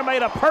in there,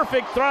 made a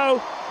perfect throw.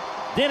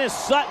 Dennis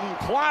Sutton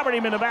clobbered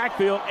him in the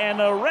backfield, and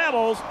the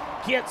Rebels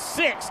get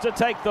 6 to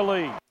take the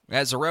lead.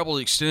 As the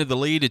Rebels extended the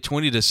lead to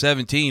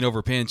 20-17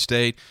 over Penn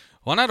State,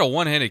 well, not a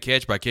one-handed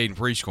catch by Caden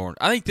Prescorn.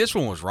 I think this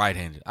one was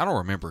right-handed. I don't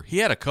remember. He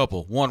had a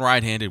couple, one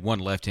right-handed, one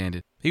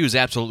left-handed. He was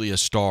absolutely a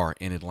star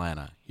in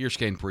Atlanta. Here's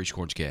Caden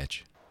Prescorn's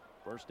catch.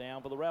 First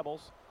down for the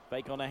Rebels.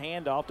 Fake on the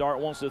handoff. Dart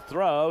wants to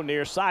throw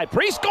near side.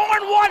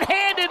 Prescorn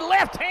one-handed,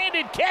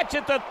 left-handed catch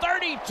at the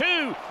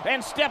 32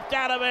 and stepped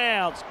out of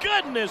bounds.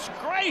 Goodness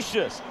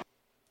gracious.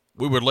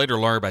 We would later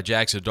learn by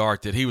Jackson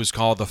Dart that he was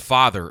called the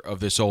father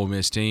of this Ole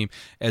Miss team.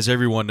 As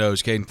everyone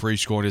knows, Caden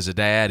Prescorn is a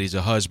dad, he's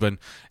a husband,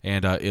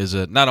 and is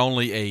not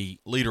only a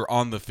leader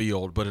on the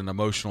field, but an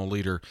emotional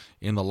leader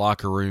in the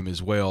locker room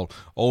as well.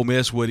 Ole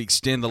Miss would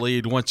extend the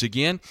lead once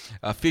again.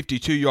 A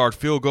 52-yard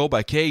field goal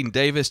by Caden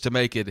Davis to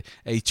make it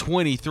a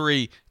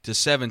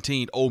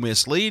 23-17 Ole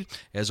Miss lead,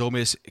 as Ole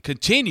Miss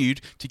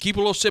continued to keep a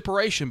little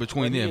separation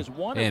between them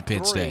and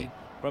Penn State.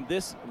 From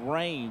this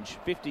range,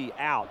 50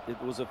 out. It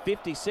was a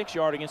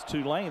 56-yard against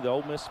Tulane, the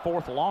Ole Miss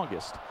fourth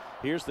longest.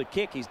 Here's the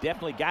kick. He's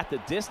definitely got the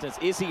distance.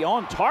 Is he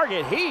on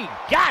target? He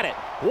got it.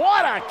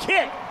 What a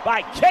kick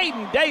by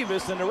Caden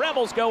Davis, and the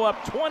Rebels go up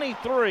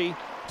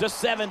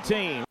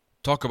 23-17.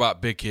 Talk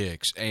about big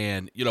kicks,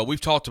 and, we've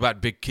talked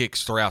about big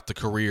kicks throughout the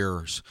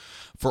careers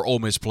for Ole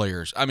Miss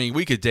players. I mean,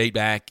 we could date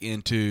back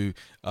into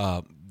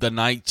the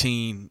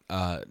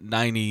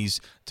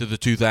 1990s to the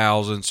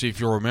 2000s. If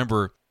you'll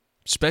remember,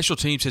 special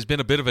teams has been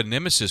a bit of a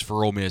nemesis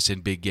for Ole Miss in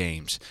big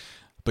games.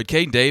 But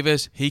Caden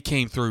Davis, he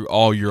came through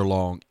all year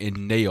long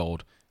and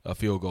nailed a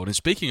field goal. And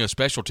speaking of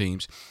special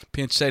teams,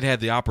 Penn State had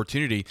the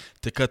opportunity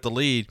to cut the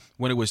lead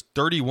when it was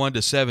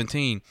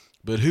 31-17.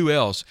 But who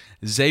else?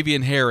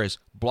 Xavier Harris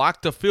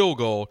blocked the field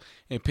goal,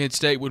 and Penn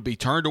State would be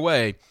turned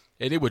away,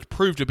 and it would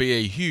prove to be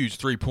a huge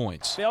 3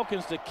 points.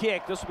 Felkins to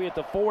kick. This will be at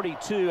the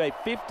 42, a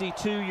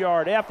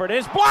 52-yard effort.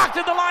 It's blocked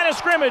at the line of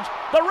scrimmage.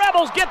 The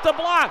Rebels get the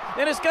block,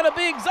 and it's going to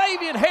be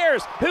Xavier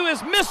Harris, who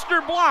is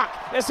Mr. Block.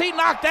 As he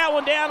knocked that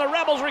one down, the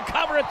Rebels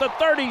recover at the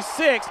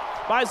 36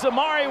 by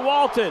Zamari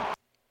Walton.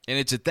 And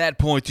it's at that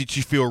point that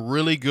you feel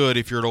really good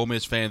if you're an Ole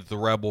Miss fan that the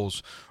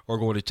Rebels are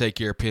going to take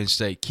care of Penn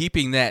State,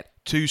 keeping that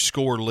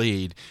 2-score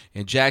lead,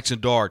 and Jackson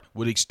Dart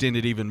would extend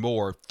it even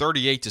more,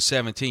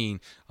 38-17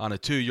 on a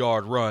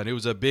 2-yard run. It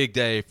was a big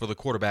day for the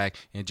quarterback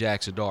and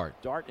Jackson Dart.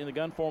 Dart in the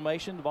gun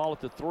formation, the ball at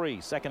the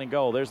 3, second and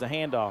goal. There's the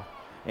handoff.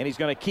 and he's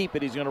going to keep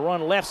it. He's going to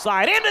run left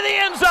side into the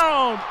end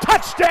zone.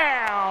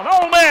 Touchdown,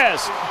 Ole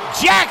Miss.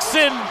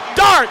 Jackson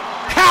Dart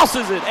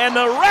houses it, and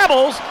the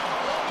Rebels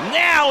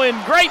now in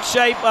great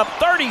shape, up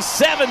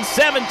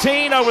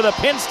 37-17 over the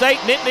Penn State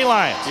Nittany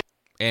Lions.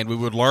 And we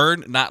would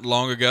learn not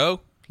long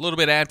ago, a little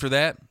bit after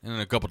that,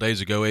 and a couple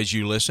days ago as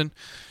you listen,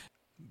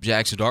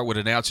 Jackson Dart would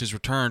announce his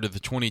return to the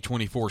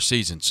 2024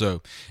 season.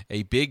 So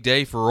a big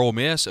day for Ole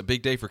Miss, a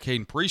big day for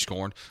Caden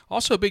Prieskorn,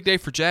 also a big day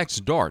for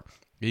Jackson Dart.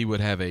 He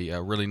would have a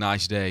really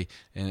nice day,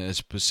 and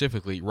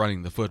specifically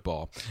running the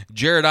football.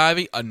 Jared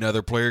Ivey,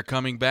 another player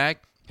coming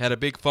back, had a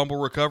big fumble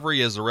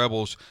recovery as the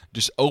Rebels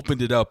just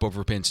opened it up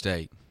over Penn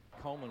State.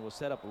 Coleman was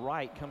set up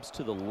right, comes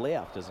to the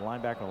left as a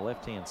linebacker on the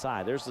left-hand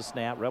side. There's the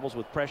snap. Rebels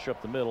with pressure up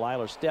the middle.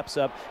 Eiler steps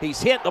up. He's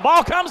hit. The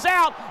ball comes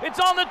out. It's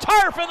on the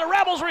turf, and the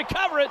Rebels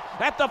recover it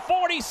at the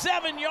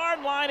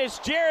 47-yard line. It's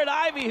Jared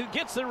Ivey who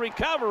gets the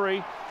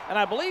recovery, and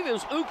I believe it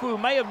was Uku who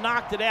may have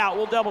knocked it out.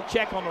 We'll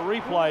double-check on the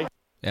replay.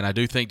 And I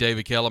do think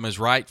David Kellum is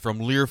right from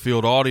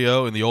Learfield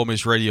Audio and the Ole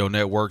Miss Radio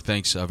Network.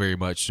 Thanks very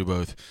much to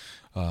both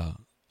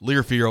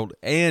Learfield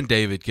and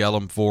David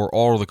Kellum for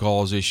all of the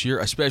calls this year.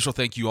 A special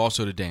thank you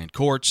also to Dan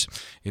Courts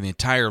and the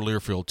entire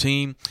Learfield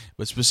team,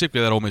 but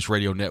specifically that Ole Miss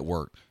Radio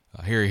Network.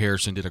 Harry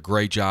Harrison did a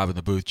great job in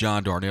the booth.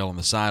 John Darnell on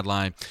the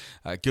sideline.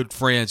 Good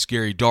friends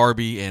Gary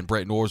Darby and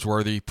Brett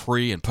Norsworthy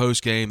pre- and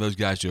post-game. Those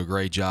guys do a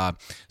great job.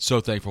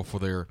 So thankful for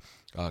their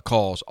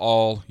calls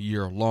all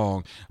year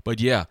long. But,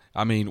 yeah,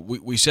 I mean,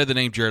 we said the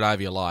name Jared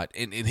Ivey a lot,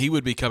 and he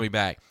would be coming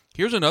back.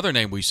 Here's another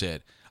name we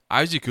said,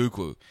 Isaac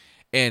Ukwu.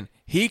 And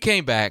he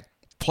came back,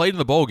 played in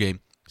the bowl game.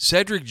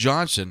 Cedric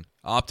Johnson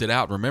opted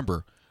out.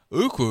 Remember,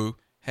 Ukwu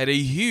had a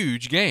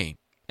huge game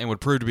and would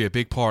prove to be a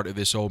big part of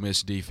this Ole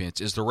Miss defense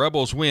as the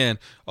Rebels win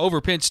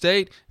over Penn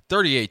State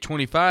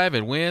 38-25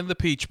 and win the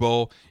Peach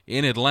Bowl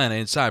in Atlanta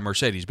inside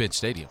Mercedes-Benz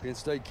Stadium. Penn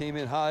State came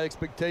in high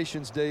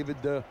expectations, David,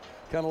 kind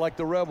of like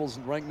the Rebels,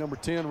 ranked number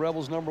 10,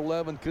 Rebels number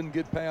 11, couldn't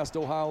get past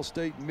Ohio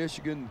State and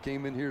Michigan,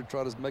 came in here to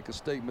try to make a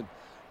statement.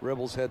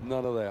 Rebels had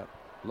none of that,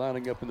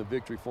 lining up in the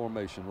victory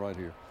formation right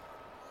here.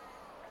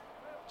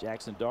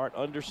 Jackson Dart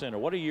under center.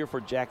 What a year for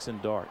Jackson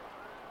Dart.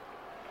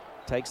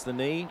 Takes the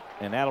knee,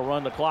 and that'll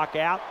run the clock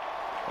out.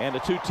 And the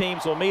two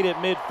teams will meet at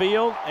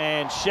midfield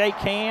and shake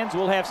hands.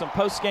 We'll have some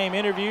post-game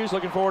interviews.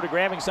 Looking forward to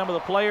grabbing some of the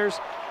players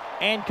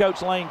and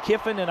Coach Lane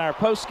Kiffin in our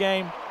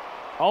post-game.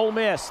 Ole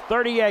Miss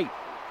 38,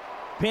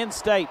 Penn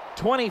State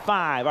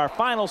 25. Our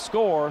final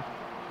score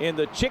in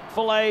the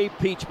Chick-fil-A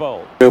Peach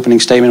Bowl. Opening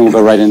statement, we'll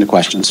go right into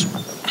questions.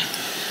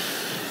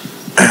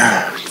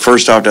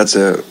 First off, that's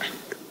a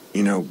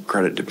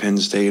credit to Penn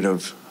State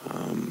of,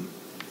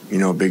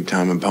 a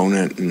big-time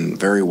opponent and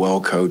very well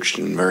coached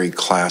and very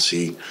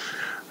classy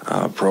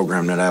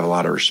program that I have a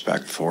lot of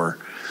respect for.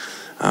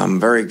 I'm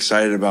very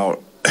excited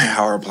about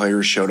how our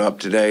players showed up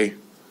today.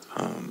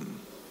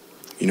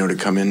 To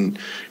come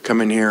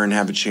in here and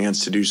have a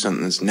chance to do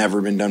something that's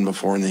never been done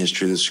before in the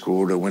history of the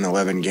school, to win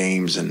 11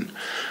 games and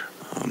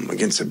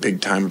against a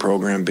big-time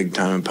program,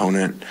 big-time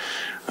opponent.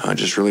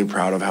 Just really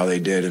proud of how they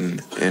did.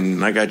 And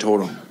like I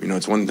told them,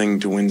 it's one thing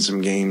to win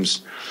some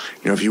games.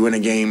 If you win a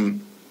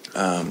game,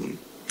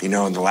 in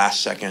the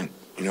last second,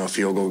 a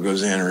field goal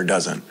goes in or it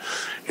doesn't.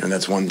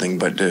 That's one thing.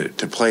 But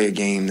to play a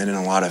game that in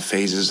a lot of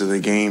phases of the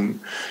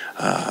game,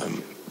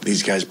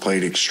 these guys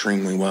played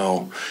extremely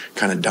well,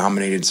 kind of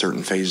dominated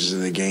certain phases of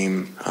the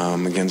game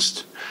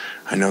against,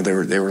 I know they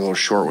were a little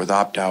short with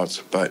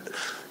opt-outs, but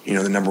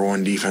the number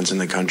one defense in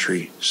the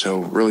country. So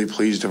really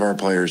pleased of our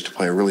players to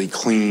play a really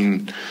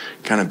clean,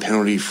 kind of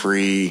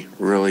penalty-free,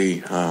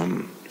 really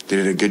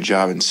did a good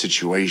job in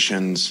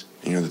situations,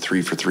 the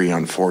 3-for-3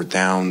 on fourth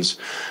downs.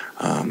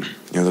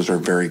 Those are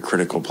very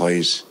critical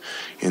plays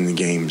in the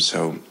game.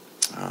 So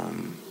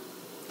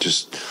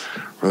just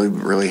really,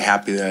 really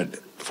happy that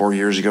 4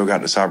 years ago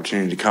got this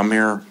opportunity to come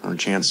here. Our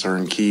Chancellor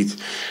and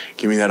Keith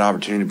give me that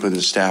opportunity to put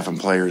the staff and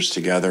players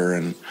together,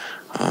 and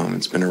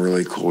it's been a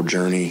really cool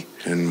journey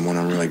and one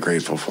I'm really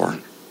grateful for. All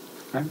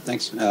right,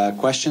 thanks.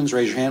 Questions,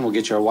 raise your hand. We'll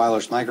get you our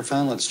wireless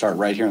microphone. Let's start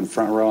right here in the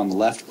front row on the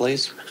left,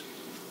 please.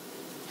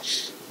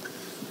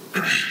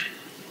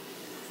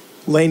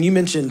 Lane, you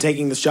mentioned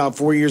taking this job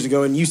 4 years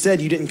ago, and you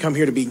said you didn't come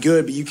here to be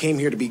good, but you came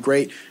here to be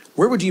great.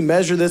 Where would you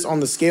measure this on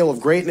the scale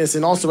of greatness?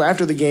 And also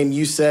after the game,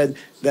 you said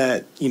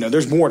that,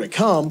 there's more to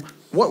come.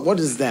 What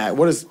is that?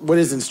 What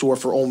is in store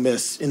for Ole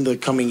Miss in the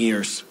coming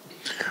years?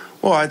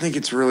 Well, I think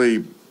it's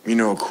really,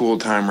 a cool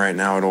time right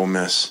now at Ole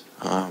Miss.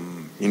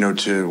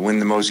 To win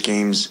the most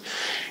games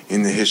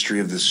in the history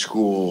of the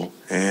school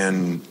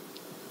and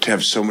to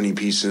have so many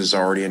pieces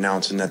already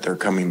announcing that they're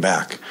coming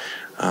back,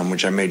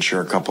 which I made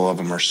sure a couple of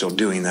them are still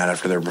doing that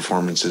after their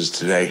performances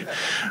today.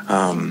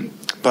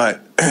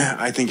 But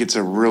I think it's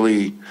a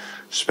really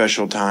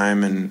special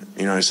time. And,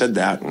 I said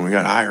that when we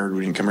got hired,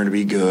 we didn't come here to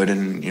be good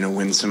and,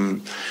 win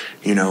some,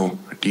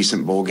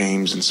 decent bowl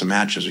games and some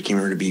matches. We came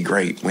here to be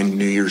great, win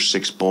New Year's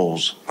 6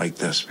 bowls like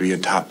this, be a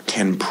top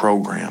 10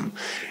 program.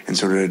 And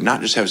so to not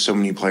just have so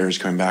many players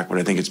coming back, but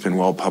I think it's been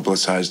well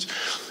publicized,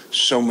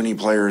 so many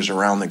players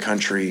around the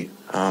country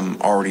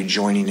already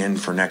joining in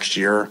for next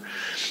year.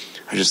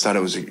 I just thought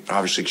it was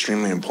obviously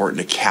extremely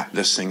important to cap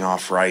this thing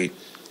off right,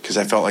 because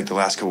I felt like the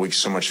last couple weeks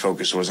so much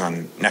focus was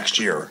on next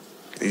year.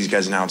 These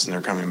guys announcing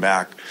they're coming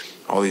back.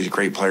 All these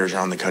great players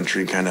around the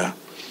country kind of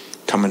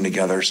coming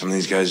together. Some of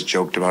these guys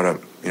joked about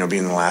it,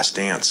 being the last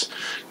dance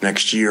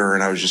next year,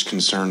 and I was just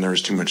concerned there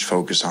was too much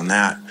focus on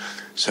that.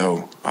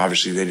 So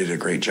obviously they did a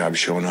great job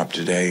showing up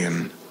today,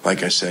 and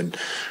like I said,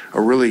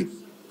 a really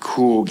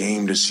cool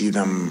game to see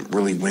them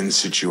really win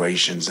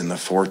situations in the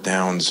fourth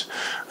downs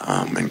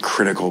and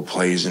critical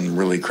plays in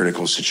really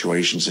critical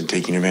situations and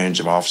taking advantage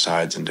of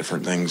offsides and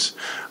different things.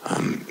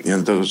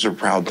 Those are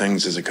proud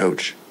things as a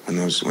coach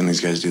when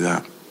these guys do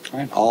that. All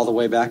right, all the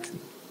way back.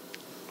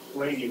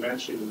 Lane, you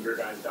mentioned your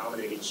guys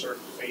dominating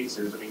certain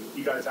phases. I mean,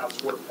 you guys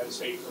outscored Penn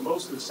State for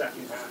most of the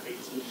second half,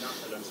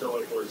 18-0, until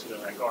it was,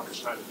 that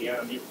garbage time at the end.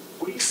 I mean,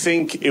 what do you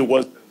think it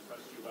was that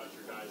impressed you about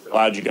your guys that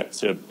allowed you guys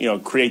to,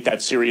 create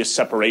that serious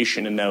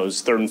separation in those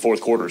third and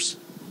fourth quarters?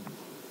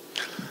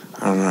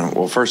 I don't know.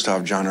 Well, first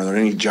off, John, are there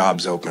any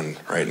jobs open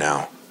right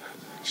now?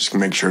 Just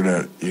make sure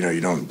that,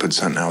 you don't put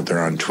something out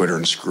there on Twitter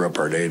and screw up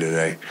our day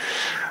today.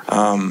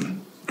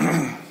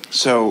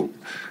 So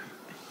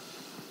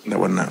that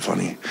wasn't that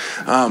funny.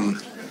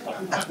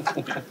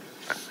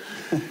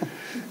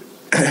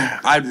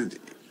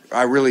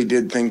 I really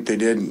did think they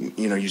did.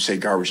 You say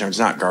garbage time. It's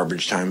not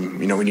garbage time.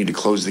 We need to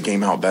close the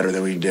game out better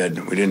than we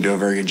did. We didn't do a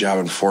very good job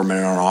in 4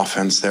 minutes on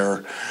offense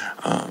there,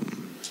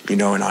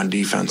 and on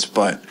defense.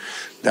 But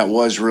that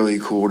was really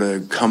cool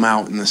to come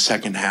out in the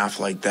second half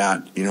like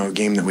that. A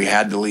game that we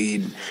had the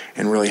lead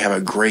and really have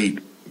a great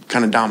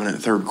kind of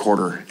dominant third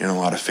quarter in a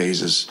lot of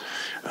phases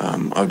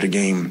of the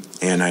game.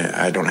 And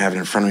I don't have it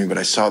in front of me, but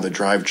I saw the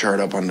drive chart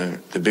up on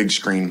the big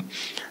screen,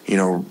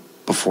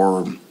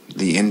 before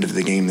the end of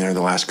the game there,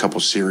 the last couple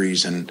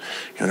series. And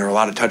there were a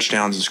lot of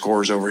touchdowns and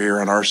scores over here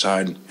on our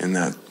side in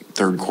that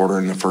third quarter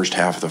and the first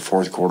half of the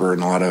fourth quarter,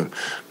 and a lot of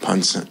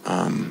punts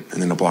and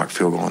then a blocked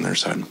field goal on their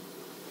side. All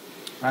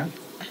right.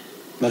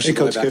 Hey,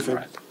 Coach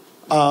Kiffin.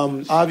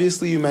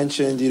 Obviously, you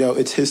mentioned,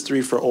 it's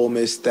history for Ole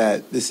Miss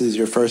that this is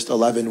your first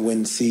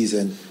 11-win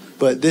season.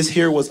 But this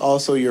here was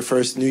also your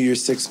first New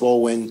Year's Six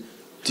Bowl win.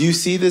 Do you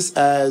see this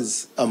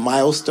as a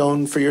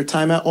milestone for your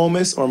time at Ole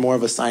Miss, or more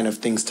of a sign of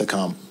things to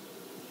come?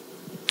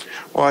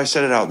 Well, I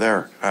said it out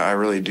there. I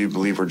really do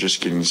believe we're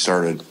just getting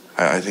started.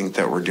 I think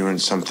that we're doing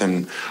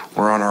something,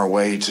 we're on our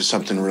way to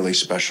something really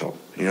special.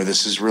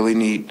 This is really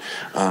neat.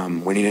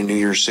 We need a New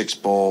Year's Six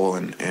Bowl,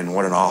 and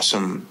what an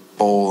awesome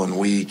bowl and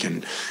week,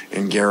 and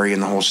Gary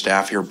and the whole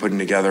staff here putting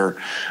together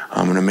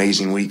an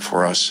amazing week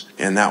for us,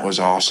 and that was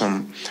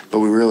awesome. But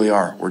we really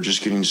are. We're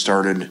just getting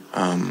started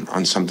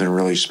on something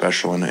really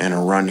special and a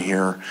run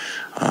here.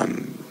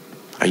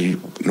 I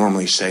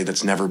normally say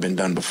that's never been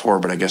done before,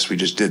 but I guess we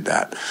just did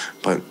that.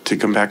 But to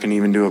come back and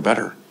even do it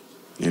better,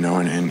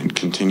 and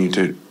continue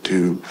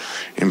to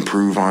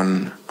improve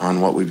on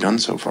what we've done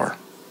so far.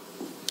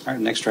 All right,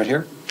 next right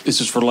here.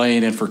 This is for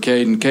Lane and for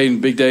Caden. Caden,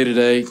 big day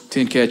today,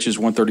 10 catches,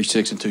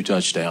 136, and 2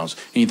 touchdowns.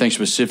 Anything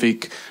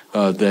specific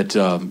that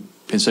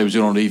Penn State was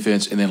doing on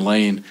defense? And then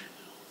Lane,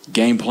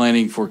 game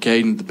planning for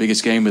Caden, the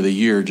biggest game of the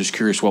year. Just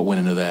curious what went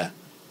into that.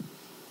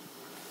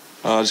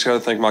 I just got to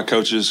thank my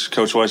coaches,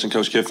 Coach Weiss and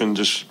Coach Kiffin,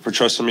 just for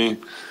trusting me,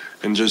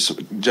 and just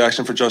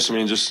Jackson for trusting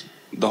me, and just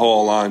the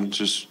whole line,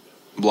 just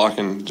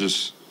blocking. I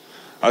just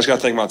got to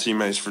thank my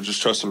teammates for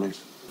just trusting me.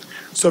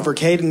 So for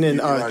Caden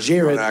and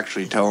Jared,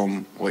 actually tell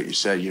him what you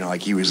said.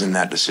 Like he was in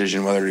that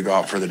decision whether to go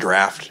out for the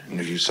draft.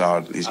 And if you saw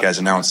these guys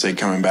announce they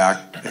coming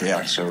back,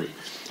 yeah. So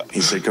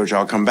he said, "Coach,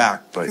 I'll come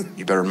back, but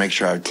you better make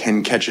sure I have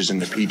 10 catches in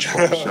the Peach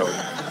Bowl."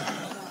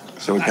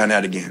 So we kind of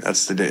had a game.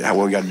 That's what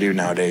we got to do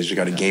nowadays. We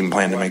got a game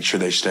plan to make sure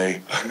they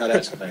stay. No,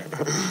 that's the thing.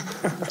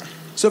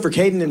 So for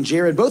Caden and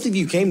Jared, both of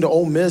you came to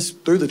Ole Miss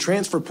through the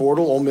transfer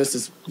portal. Ole Miss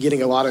is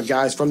getting a lot of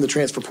guys from the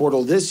transfer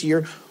portal this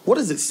year. What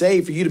does it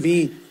say for you to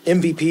be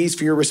MVPs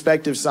for your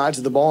respective sides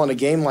of the ball in a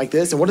game like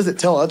this? And what does it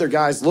tell other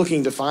guys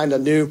looking to find a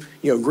new,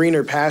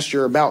 greener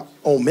pasture about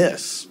Ole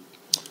Miss?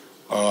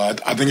 I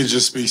think it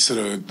just speaks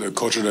to the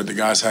culture that the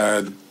guys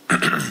had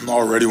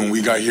already when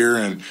we got here,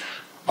 and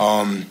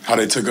how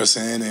they took us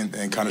in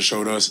and kind of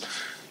showed us,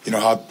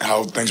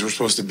 how things were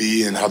supposed to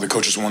be and how the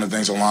coaches wanted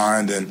things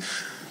aligned. And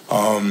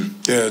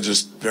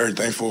just very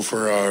thankful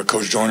for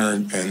Coach Joyner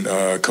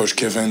and Coach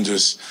Kiffin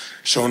just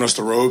showing us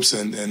the ropes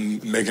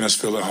and making us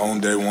feel at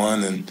home day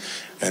one.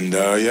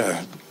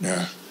 Yeah,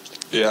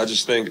 I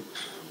just think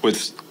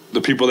with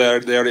the people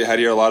that they already had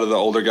here, a lot of the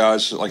older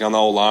guys, like on the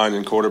old line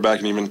and quarterback,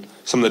 and even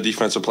some of the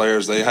defensive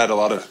players, they had a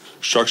lot of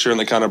structure and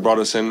they kind of brought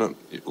us in. A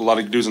lot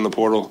of dudes in the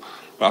portal.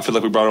 I feel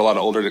like we brought a lot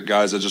of older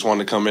guys that just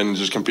wanted to come in and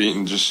just compete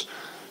and just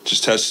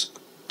test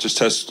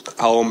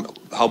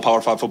how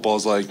Power 5 football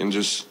is like, and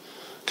just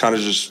kind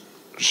of just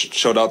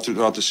showed out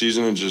throughout the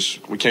season, and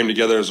just we came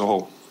together as a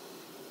whole.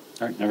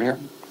 All right, over here.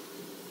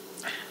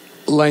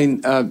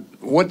 Lane,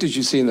 what did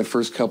you see in the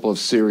first couple of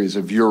series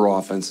of your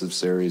offensive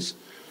series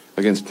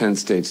against Penn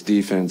State's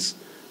defense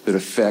that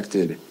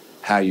affected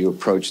how you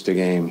approached the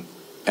game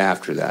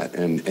after that,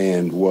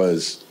 and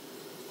was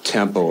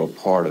tempo a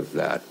part of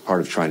that,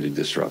 part of trying to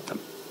disrupt them?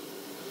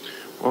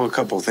 Well, a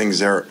couple of things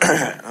there.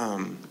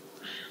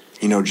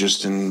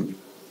 Just in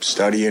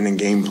studying and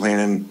game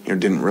planning,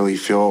 didn't really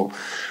feel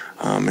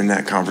in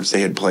that conference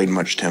they had played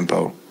much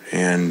tempo.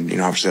 And,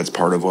 obviously that's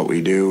part of what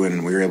we do.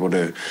 And we were able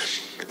to,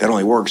 that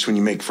only works when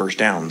you make first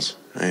downs.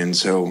 And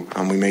so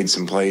we made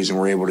some plays and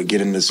were able to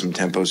get into some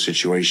tempo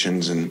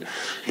situations and,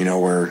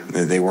 where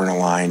they weren't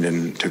aligned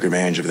and took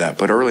advantage of that.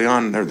 But early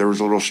on, there was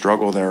a little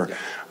struggle there.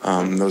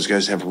 Those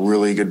guys have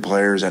really good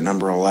players. At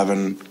number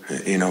 11,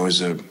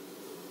 is a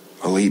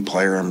elite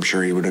player. I'm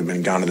sure he would have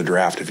been gone to the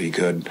draft if he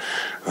could,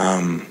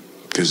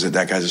 because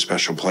that guy's a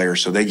special player.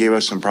 So they gave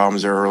us some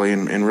problems there early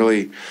and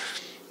really,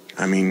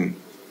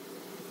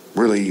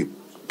 really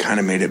kind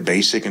of made it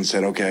basic and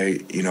said, okay,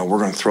 we're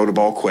going to throw the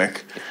ball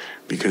quick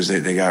because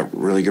they got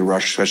really good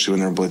rush, especially when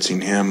they're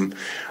blitzing him.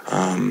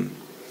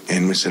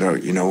 And we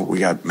said, we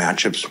got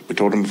matchups. We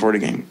told them before the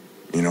game,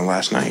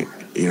 last night,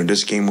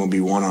 this game will be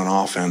won on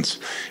offense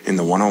in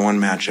the one-on-one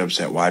matchups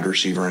at wide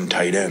receiver and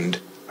tight end.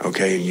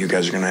 Okay, you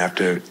guys are going to have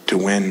to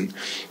win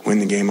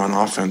the game on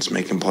offense,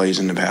 making plays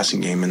in the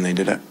passing game, and they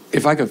did it.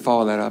 If I could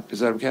follow that up, is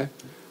that okay?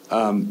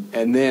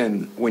 And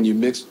then when you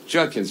mixed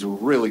Judkins, a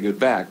really good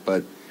back,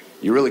 but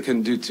you really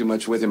couldn't do too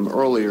much with him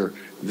earlier,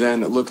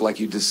 then it looked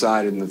like you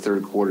decided in the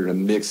third quarter to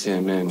mix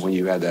him in when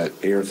you had that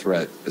air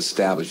threat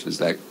established. Is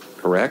that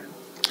correct?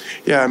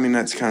 Yeah,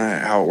 that's kind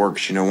of how it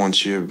works.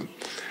 Once you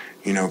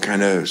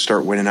kind of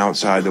start winning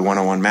outside the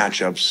one-on-one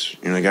matchups,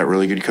 they got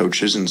really good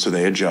coaches, and so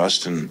they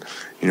adjust and,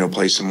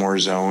 play some more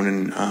zone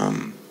and,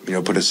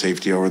 put a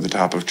safety over the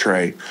top of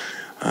Trey,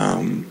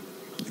 and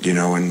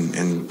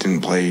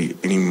didn't play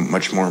any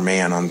much more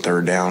man on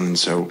third down. And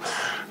so,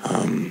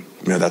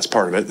 that's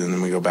part of it. And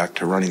then we go back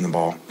to running the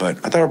ball. But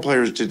I thought our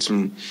players did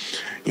some,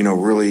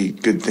 really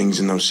good things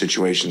in those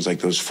situations, like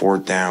those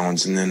fourth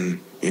downs. And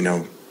then,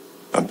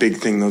 a big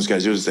thing those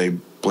guys do is they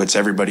blitz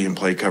everybody and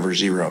play cover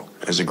zero,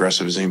 as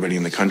aggressive as anybody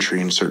in the country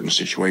in certain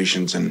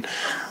situations. And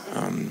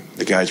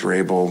the guys were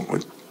able,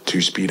 with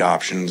two speed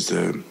options,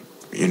 to,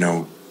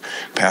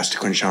 pass to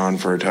Quinshawn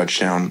for a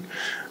touchdown,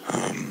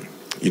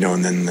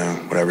 and then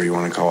whatever you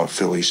want to call it,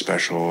 Philly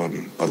special,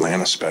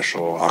 Atlanta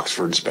special,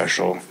 Oxford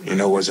special,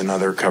 was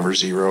another cover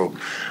zero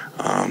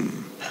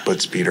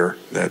blitz beater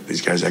that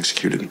these guys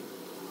executed.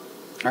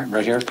 All right,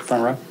 right here,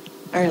 front row.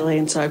 All right,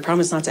 Lane, so I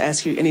promise not to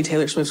ask you any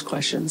Taylor Swift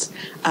questions,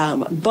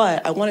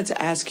 but I wanted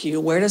to ask you,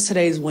 where does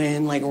today's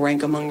win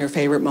rank among your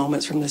favorite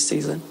moments from this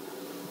season?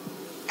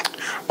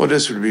 Well,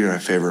 this would be my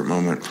favorite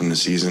moment from the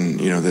season,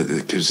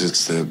 because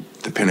it's the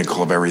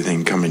pinnacle of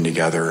everything coming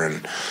together.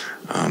 And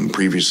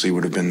previously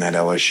would have been that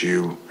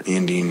LSU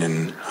ending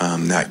and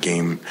that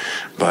game.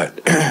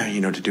 But,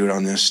 to do it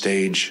on this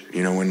stage,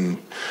 when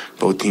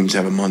both teams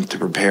have a month to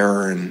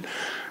prepare and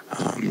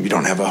you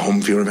don't have a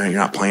home field event, you're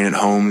not playing at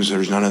homes,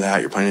 there's none of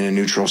that, you're playing in a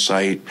neutral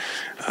site,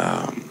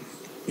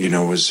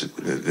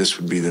 this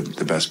would be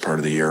the best part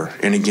of the year.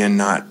 And again,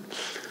 not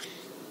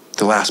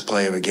the last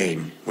play of a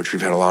game, which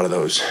we've had a lot of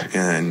those,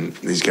 and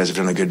these guys have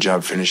done a good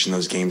job finishing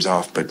those games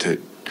off, but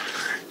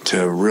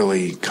to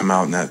really come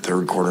out in that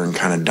third quarter and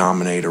kind of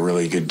dominate a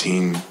really good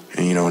team,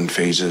 in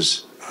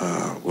phases,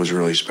 was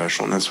really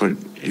special. And that's what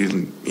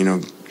you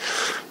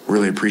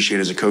really appreciate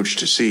as a coach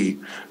to see,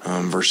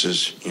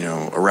 versus,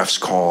 a ref's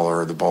call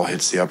or the ball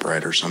hits the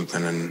upright or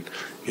something, and,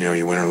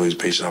 you win or lose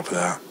based off of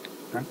that.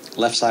 Right.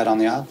 Left side on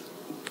the aisle.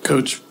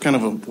 Coach, kind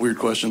of a weird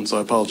question, so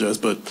I apologize,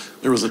 but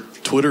there was a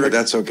Twitter... But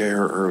that's okay.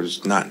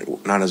 Hers not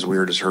as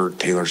weird as her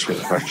Taylor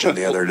Swift question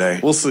the other day.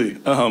 We'll see.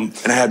 And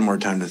I had more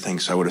time to think,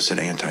 so I would have said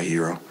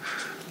anti-hero.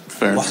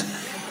 Fair.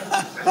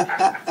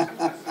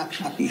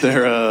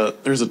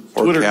 There's a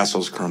Twitter... Or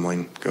castles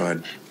crumbling. Go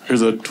ahead.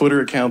 There's a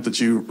Twitter account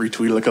that you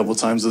retweeted a couple of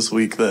times this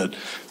week that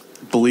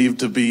believed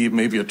to be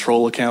maybe a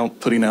troll account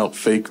putting out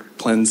fake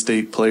Penn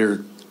State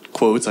player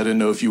quotes. I didn't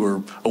know if you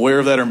were aware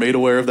of that or made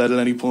aware of that at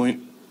any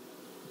point.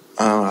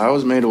 I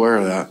was made aware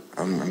of that.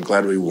 I'm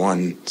glad we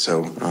won,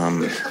 so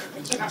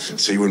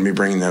you wouldn't be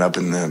bringing that up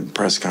in the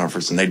press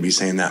conference, and they'd be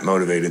saying that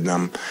motivated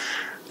them.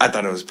 I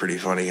thought it was pretty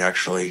funny,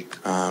 actually,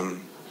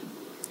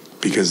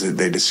 because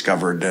they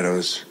discovered that it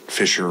was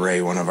Fisher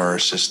Ray, one of our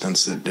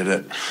assistants, that did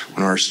it,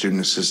 one of our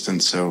student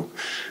assistants, so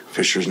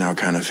Fisher's now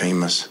kind of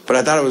famous. But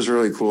I thought it was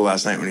really cool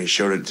last night when he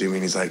showed it to me,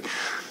 and he's like,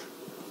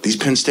 these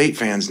Penn State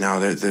fans now,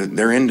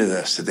 they're into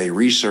this, that they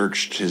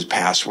researched his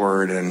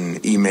password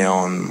and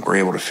email and were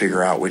able to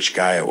figure out which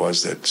guy it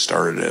was that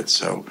started it.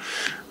 So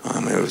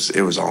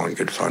it was all in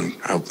good fun.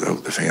 I hope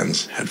the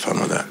fans had fun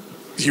with that.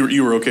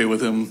 You were okay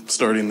with him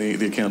starting the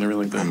account and everything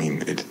like that? I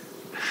mean,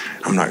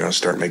 I'm not going to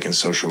start making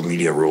social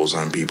media rules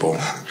on people.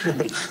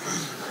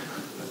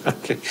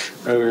 Okay.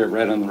 Over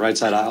right on the right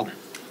side aisle.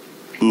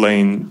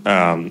 Lane,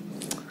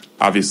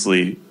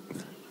 obviously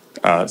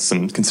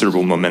some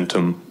considerable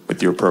momentum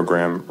with your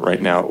program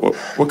right now.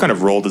 What kind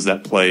of role does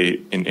that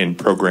play in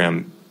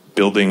program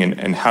building,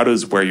 and how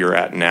does where you're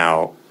at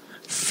now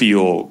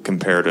feel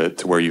compared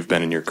to where you've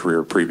been in your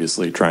career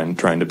previously, trying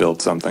to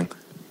build something?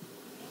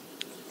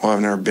 Well,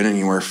 I've never been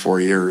anywhere 4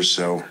 years,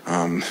 so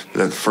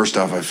first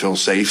off, I feel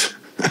safe.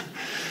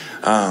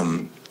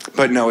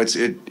 But no,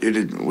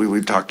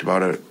 we've talked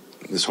about it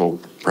this whole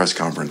press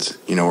conference.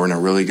 We're in a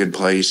really good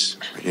place.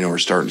 We're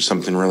starting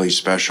something really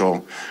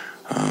special.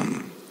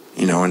 And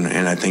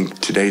I think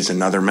today's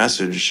another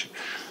message,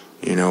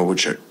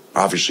 which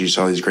obviously you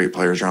saw these great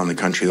players around the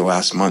country the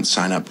last month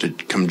sign up to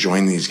come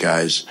join these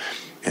guys.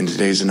 And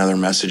today's another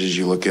message as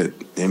you look at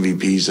the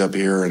MVPs up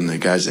here and the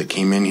guys that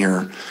came in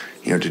here,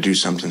 to do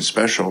something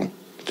special.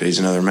 Today's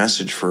another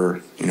message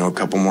for, a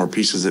couple more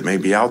pieces that may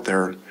be out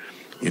there.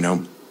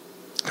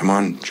 Come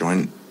on,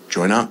 join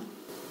up.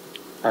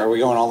 Are we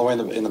going all the way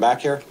in the back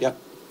here? Yep.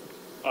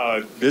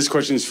 This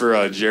question is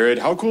for Jared.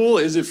 How cool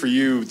is it for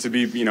you to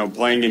be,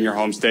 playing in your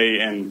home state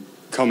and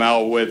come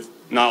out with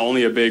not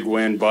only a big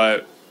win,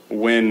 but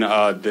win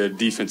the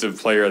Defensive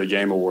Player of the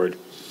Game award?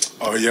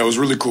 Oh, yeah, it was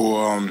really cool.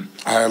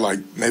 I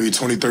had maybe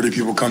 20, 30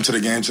 people come to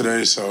the game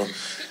today, so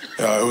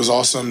it was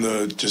awesome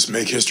to just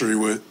make history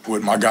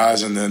with my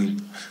guys, and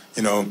then,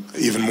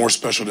 even more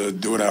special to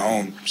do it at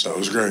home. So it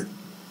was great.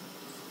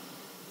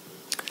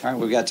 All right,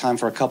 we've got time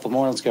for a couple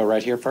more. Let's go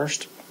right here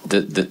first.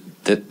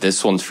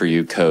 This one's for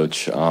you,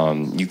 Coach.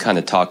 You kind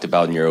of talked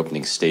about in your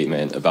opening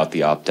statement about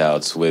the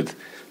opt-outs with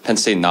Penn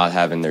State not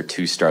having their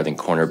 2 starting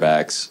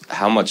cornerbacks.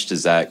 How much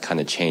does that kind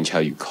of change how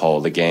you call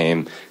the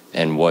game,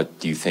 and what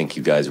do you think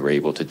you guys were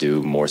able to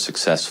do more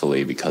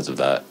successfully because of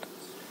that?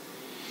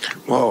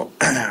 Well,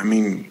 I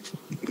mean,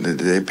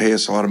 they pay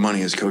us a lot of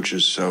money as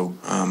coaches, so,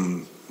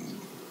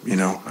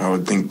 I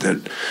would think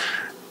that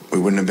we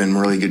wouldn't have been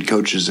really good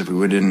coaches if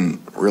we didn't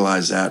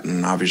realize that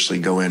and obviously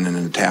go in and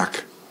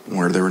attack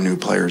where there were new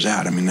players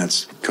at. I mean,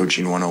 that's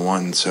coaching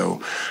 101.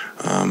 So,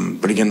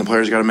 but again, the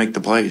players got to make the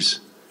plays.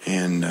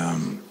 And,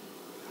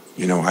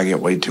 I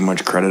get way too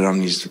much credit on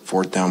these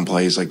 4th down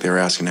plays like they were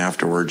asking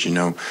afterwards.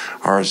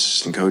 Our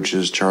assistant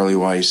coaches, Charlie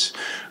Weiss,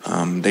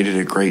 they did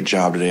a great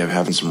job today of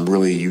having some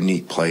really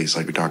unique plays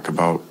like we talked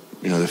about,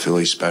 the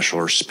Philly special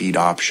or speed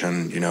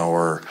option,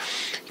 or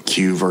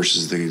Q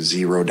versus the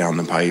 0 down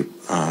the pipe.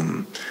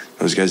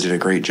 Those guys did a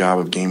great job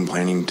of game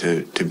planning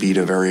to beat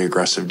a very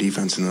aggressive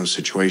defense in those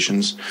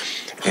situations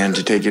and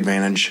to take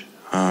advantage,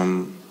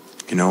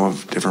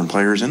 of different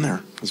players in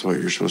there. That's what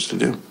you're supposed to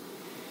do.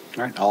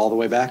 All right, all the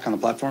way back on the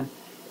platform.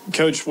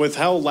 Coach, with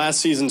how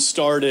last season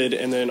started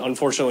and then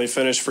unfortunately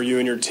finished for you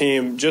and your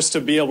team, just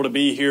to be able to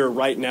be here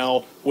right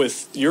now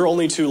with your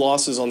only 2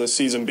 losses on this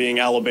season being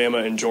Alabama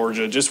and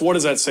Georgia, just what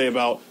does that say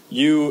about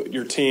you,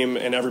 your team,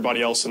 and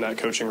everybody else in that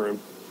coaching room?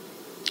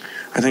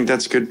 I think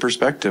that's good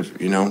perspective.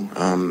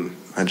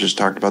 I just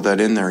talked about that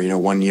in there,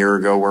 1 year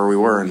ago where we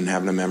were and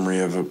having a memory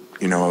of a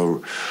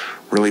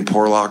really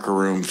poor locker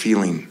room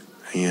feeling.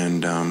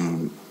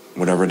 And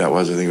whatever that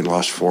was, I think we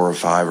lost 4 or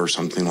 5 or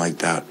something like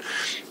that.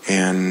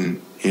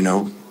 And,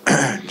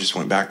 just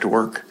went back to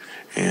work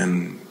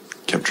and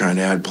kept trying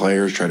to add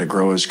players, try to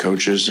grow as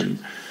coaches, and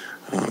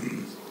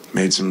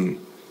made some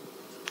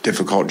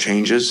difficult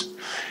changes.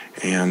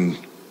 And,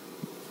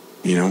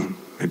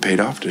 it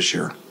paid off this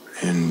year.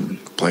 And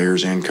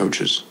players and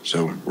coaches.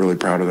 So really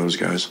proud of those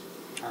guys.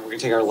 All right, we're going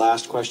to take our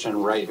last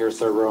question right here,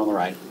 3rd row on the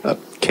right.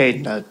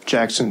 Caden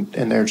Jackson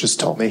in there just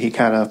told me he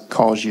kind of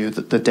calls you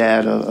the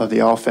dad of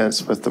the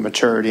offense with the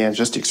maturity and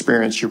just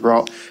experience you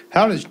brought.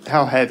 How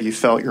have you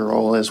felt your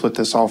role is with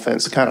this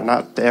offense? Kind of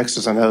not the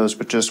X's and O's,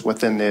 but just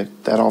within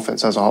that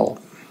offense as a whole.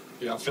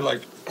 Yeah, I feel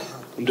like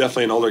I'm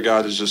definitely an older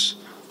guy that's just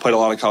played a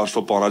lot of college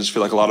football, and I just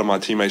feel like a lot of my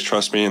teammates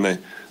trust me, and they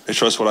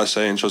trust what I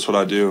say and trust what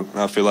I do.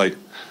 And I feel like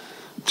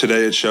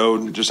today it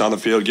showed just on the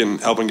field,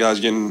 helping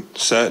guys getting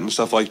set and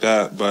stuff like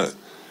that. But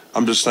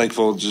I'm just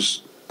thankful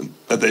just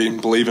that they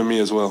believe in me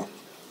as well.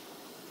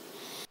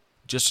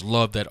 Just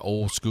love that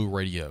old school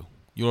radio.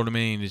 You know what I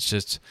mean? It's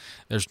just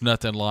there's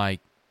nothing like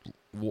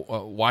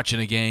watching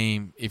a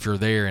game if you're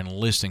there and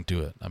listening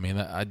to it. I mean,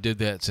 I did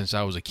that since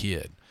I was a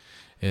kid,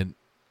 and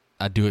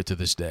I do it to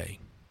this day.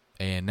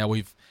 And now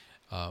we've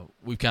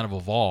kind of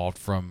evolved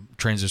from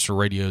transistor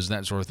radios and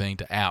that sort of thing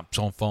to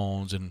apps on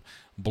phones and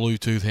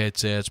Bluetooth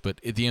headsets, but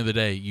at the end of the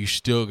day, you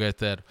still get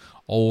that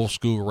old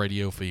school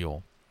radio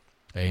feel,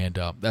 and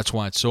that's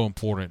why it's so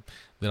important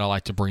that I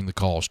like to bring the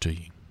calls to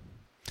you.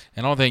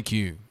 And I'll thank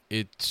you.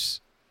 It's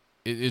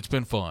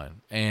been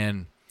fun,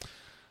 and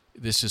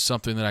this is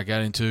something that I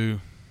got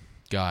into,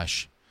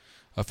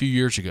 a few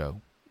years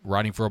ago,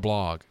 writing for a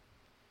blog,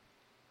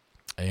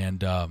 and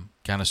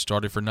kind of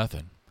started for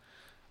nothing.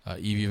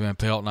 Evie Van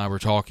Pelt and I were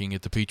talking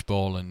at the Peach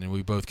Bowl, and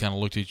we both kind of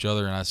looked at each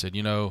other, and I said,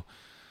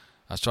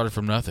 I started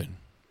from nothing.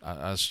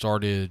 I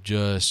started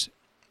just,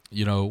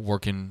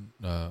 working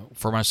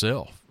for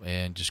myself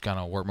and just kind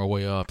of worked my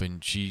way up.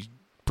 And she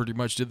pretty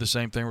much did the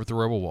same thing with the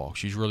Rebel Walk.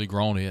 She's really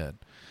grown in.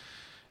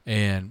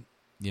 And,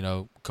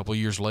 a couple of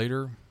years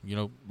later,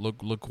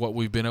 look what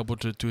we've been able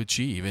to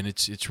achieve. And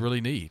it's really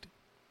neat.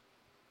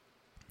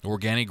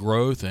 Organic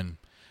growth and,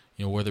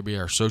 whether it be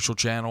our social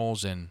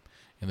channels and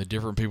the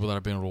different people that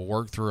I've been able to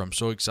work through. I'm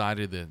so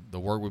excited that the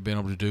work we've been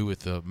able to do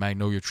with the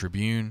Magnolia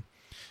Tribune.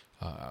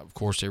 Of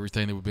course,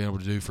 everything that we've been able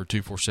to do for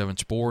 247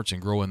 Sports and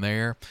growing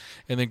there,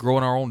 and then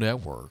growing our own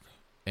network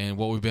and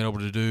what we've been able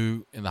to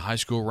do in the high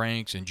school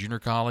ranks and junior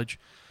college.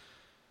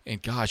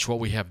 And, gosh, what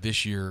we have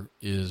this year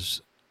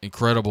is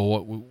incredible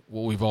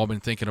what we've all been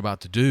thinking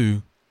about to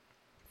do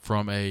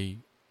from a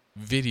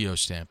video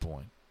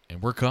standpoint.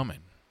 And we're coming.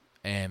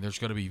 And there's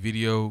going to be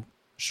video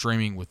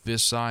streaming with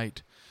this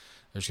site.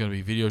 There's going to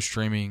be video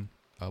streaming.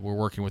 We're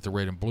working with the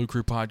Red and Blue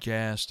Crew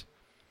podcast.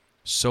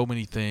 So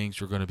many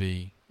things are going to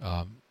be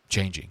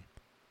changing,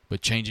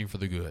 but changing for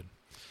the good.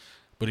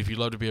 But if you'd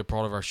love to be a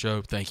part of our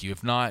show, thank you.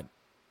 If not,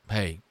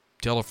 hey,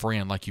 tell a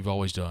friend like you've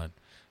always done.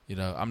 You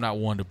know, I'm not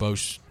one to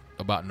boast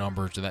about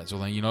numbers or that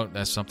sort of thing. You know,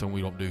 that's something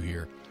we don't do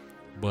here.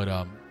 But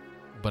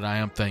I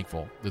am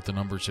thankful that the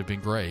numbers have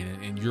been great,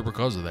 and you're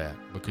because of that,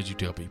 because you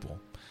tell people.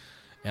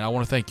 And I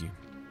want to thank you.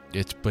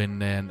 It's been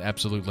an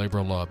absolute labor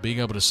of love. Being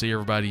able to see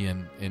everybody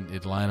in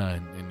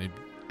Atlanta and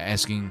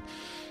asking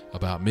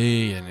about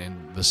me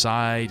and the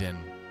site and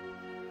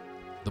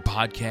the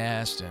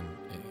podcast, and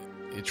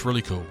it's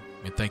really cool.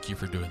 And thank you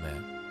for doing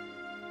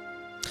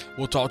that.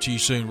 We'll talk to you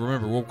soon.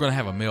 Remember, we're going to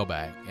have a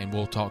mailbag, and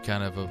we'll talk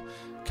kind of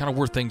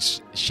where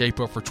things shape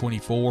up for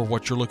 24,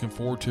 what you're looking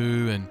forward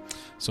to, and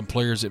some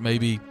players that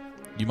maybe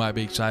you might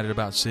be excited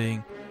about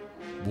seeing.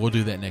 We'll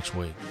do that next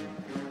week.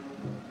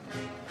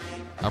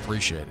 I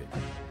appreciate it.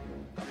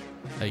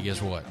 Hey,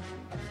 guess what?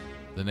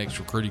 The next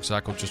recruiting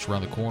cycle is just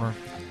around the corner.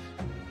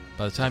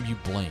 By the time you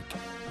blink,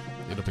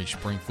 it'll be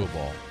spring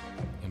football.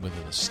 And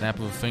within the snap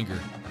of a finger,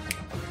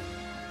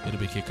 it'll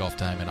be kickoff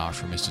time in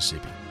Oxford,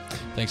 Mississippi.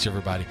 Thanks,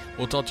 everybody.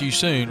 We'll talk to you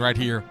soon right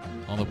here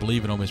on the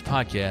Believe in Ole Miss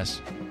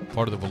podcast,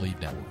 part of the Believe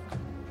Network.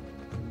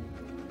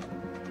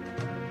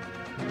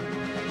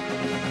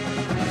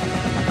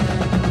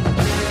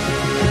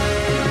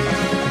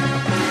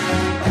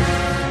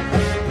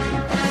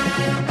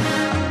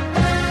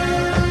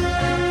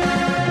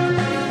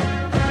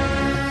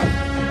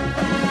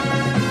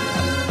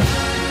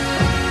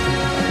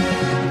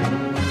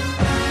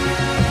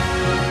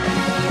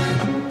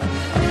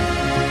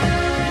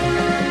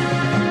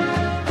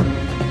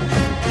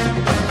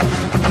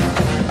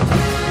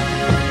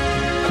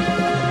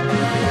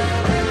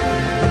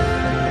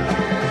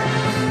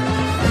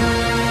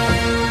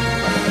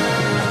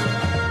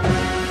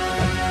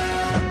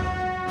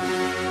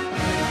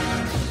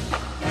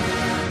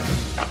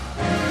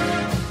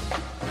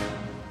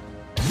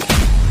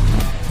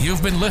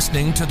 You've been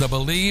listening to the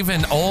Believe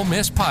in Ole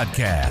Miss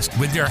podcast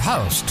with your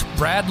host,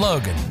 Brad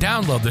Logan.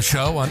 Download the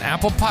show on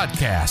Apple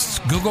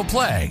Podcasts, Google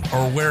Play,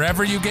 or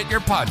wherever you get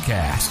your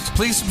podcasts.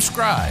 Please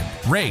subscribe,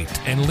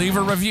 rate, and leave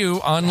a review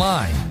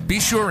online.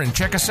 Be sure and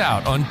check us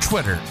out on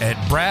Twitter at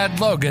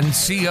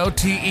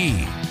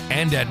BradLoganCOTE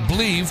and at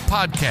Believe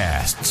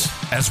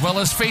Podcasts, as well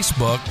as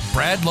Facebook,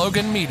 Brad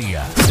Logan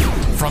Media.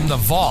 From the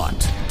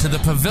Vaught to the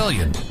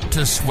Pavilion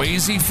to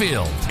Swayze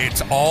Field,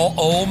 it's all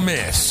Ole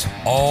Miss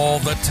all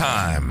the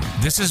time.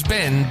 This has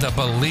been the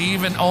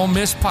Believe in Ole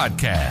Miss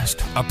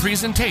podcast, a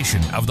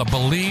presentation of the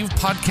Believe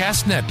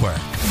Podcast Network.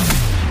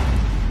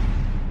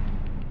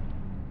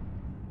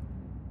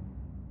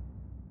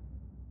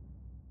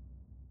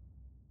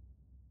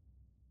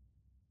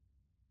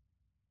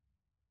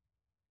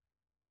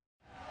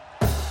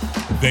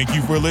 Thank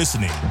you for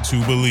listening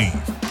to Believe.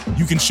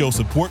 You can show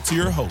support to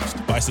your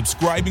host by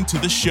subscribing to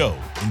the show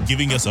and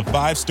giving us a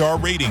 5-star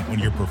rating on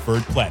your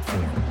preferred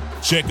platform.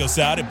 Check us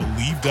out at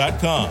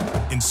Believe.com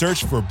and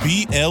search for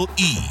BLEAV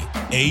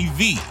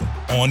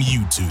on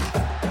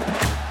YouTube.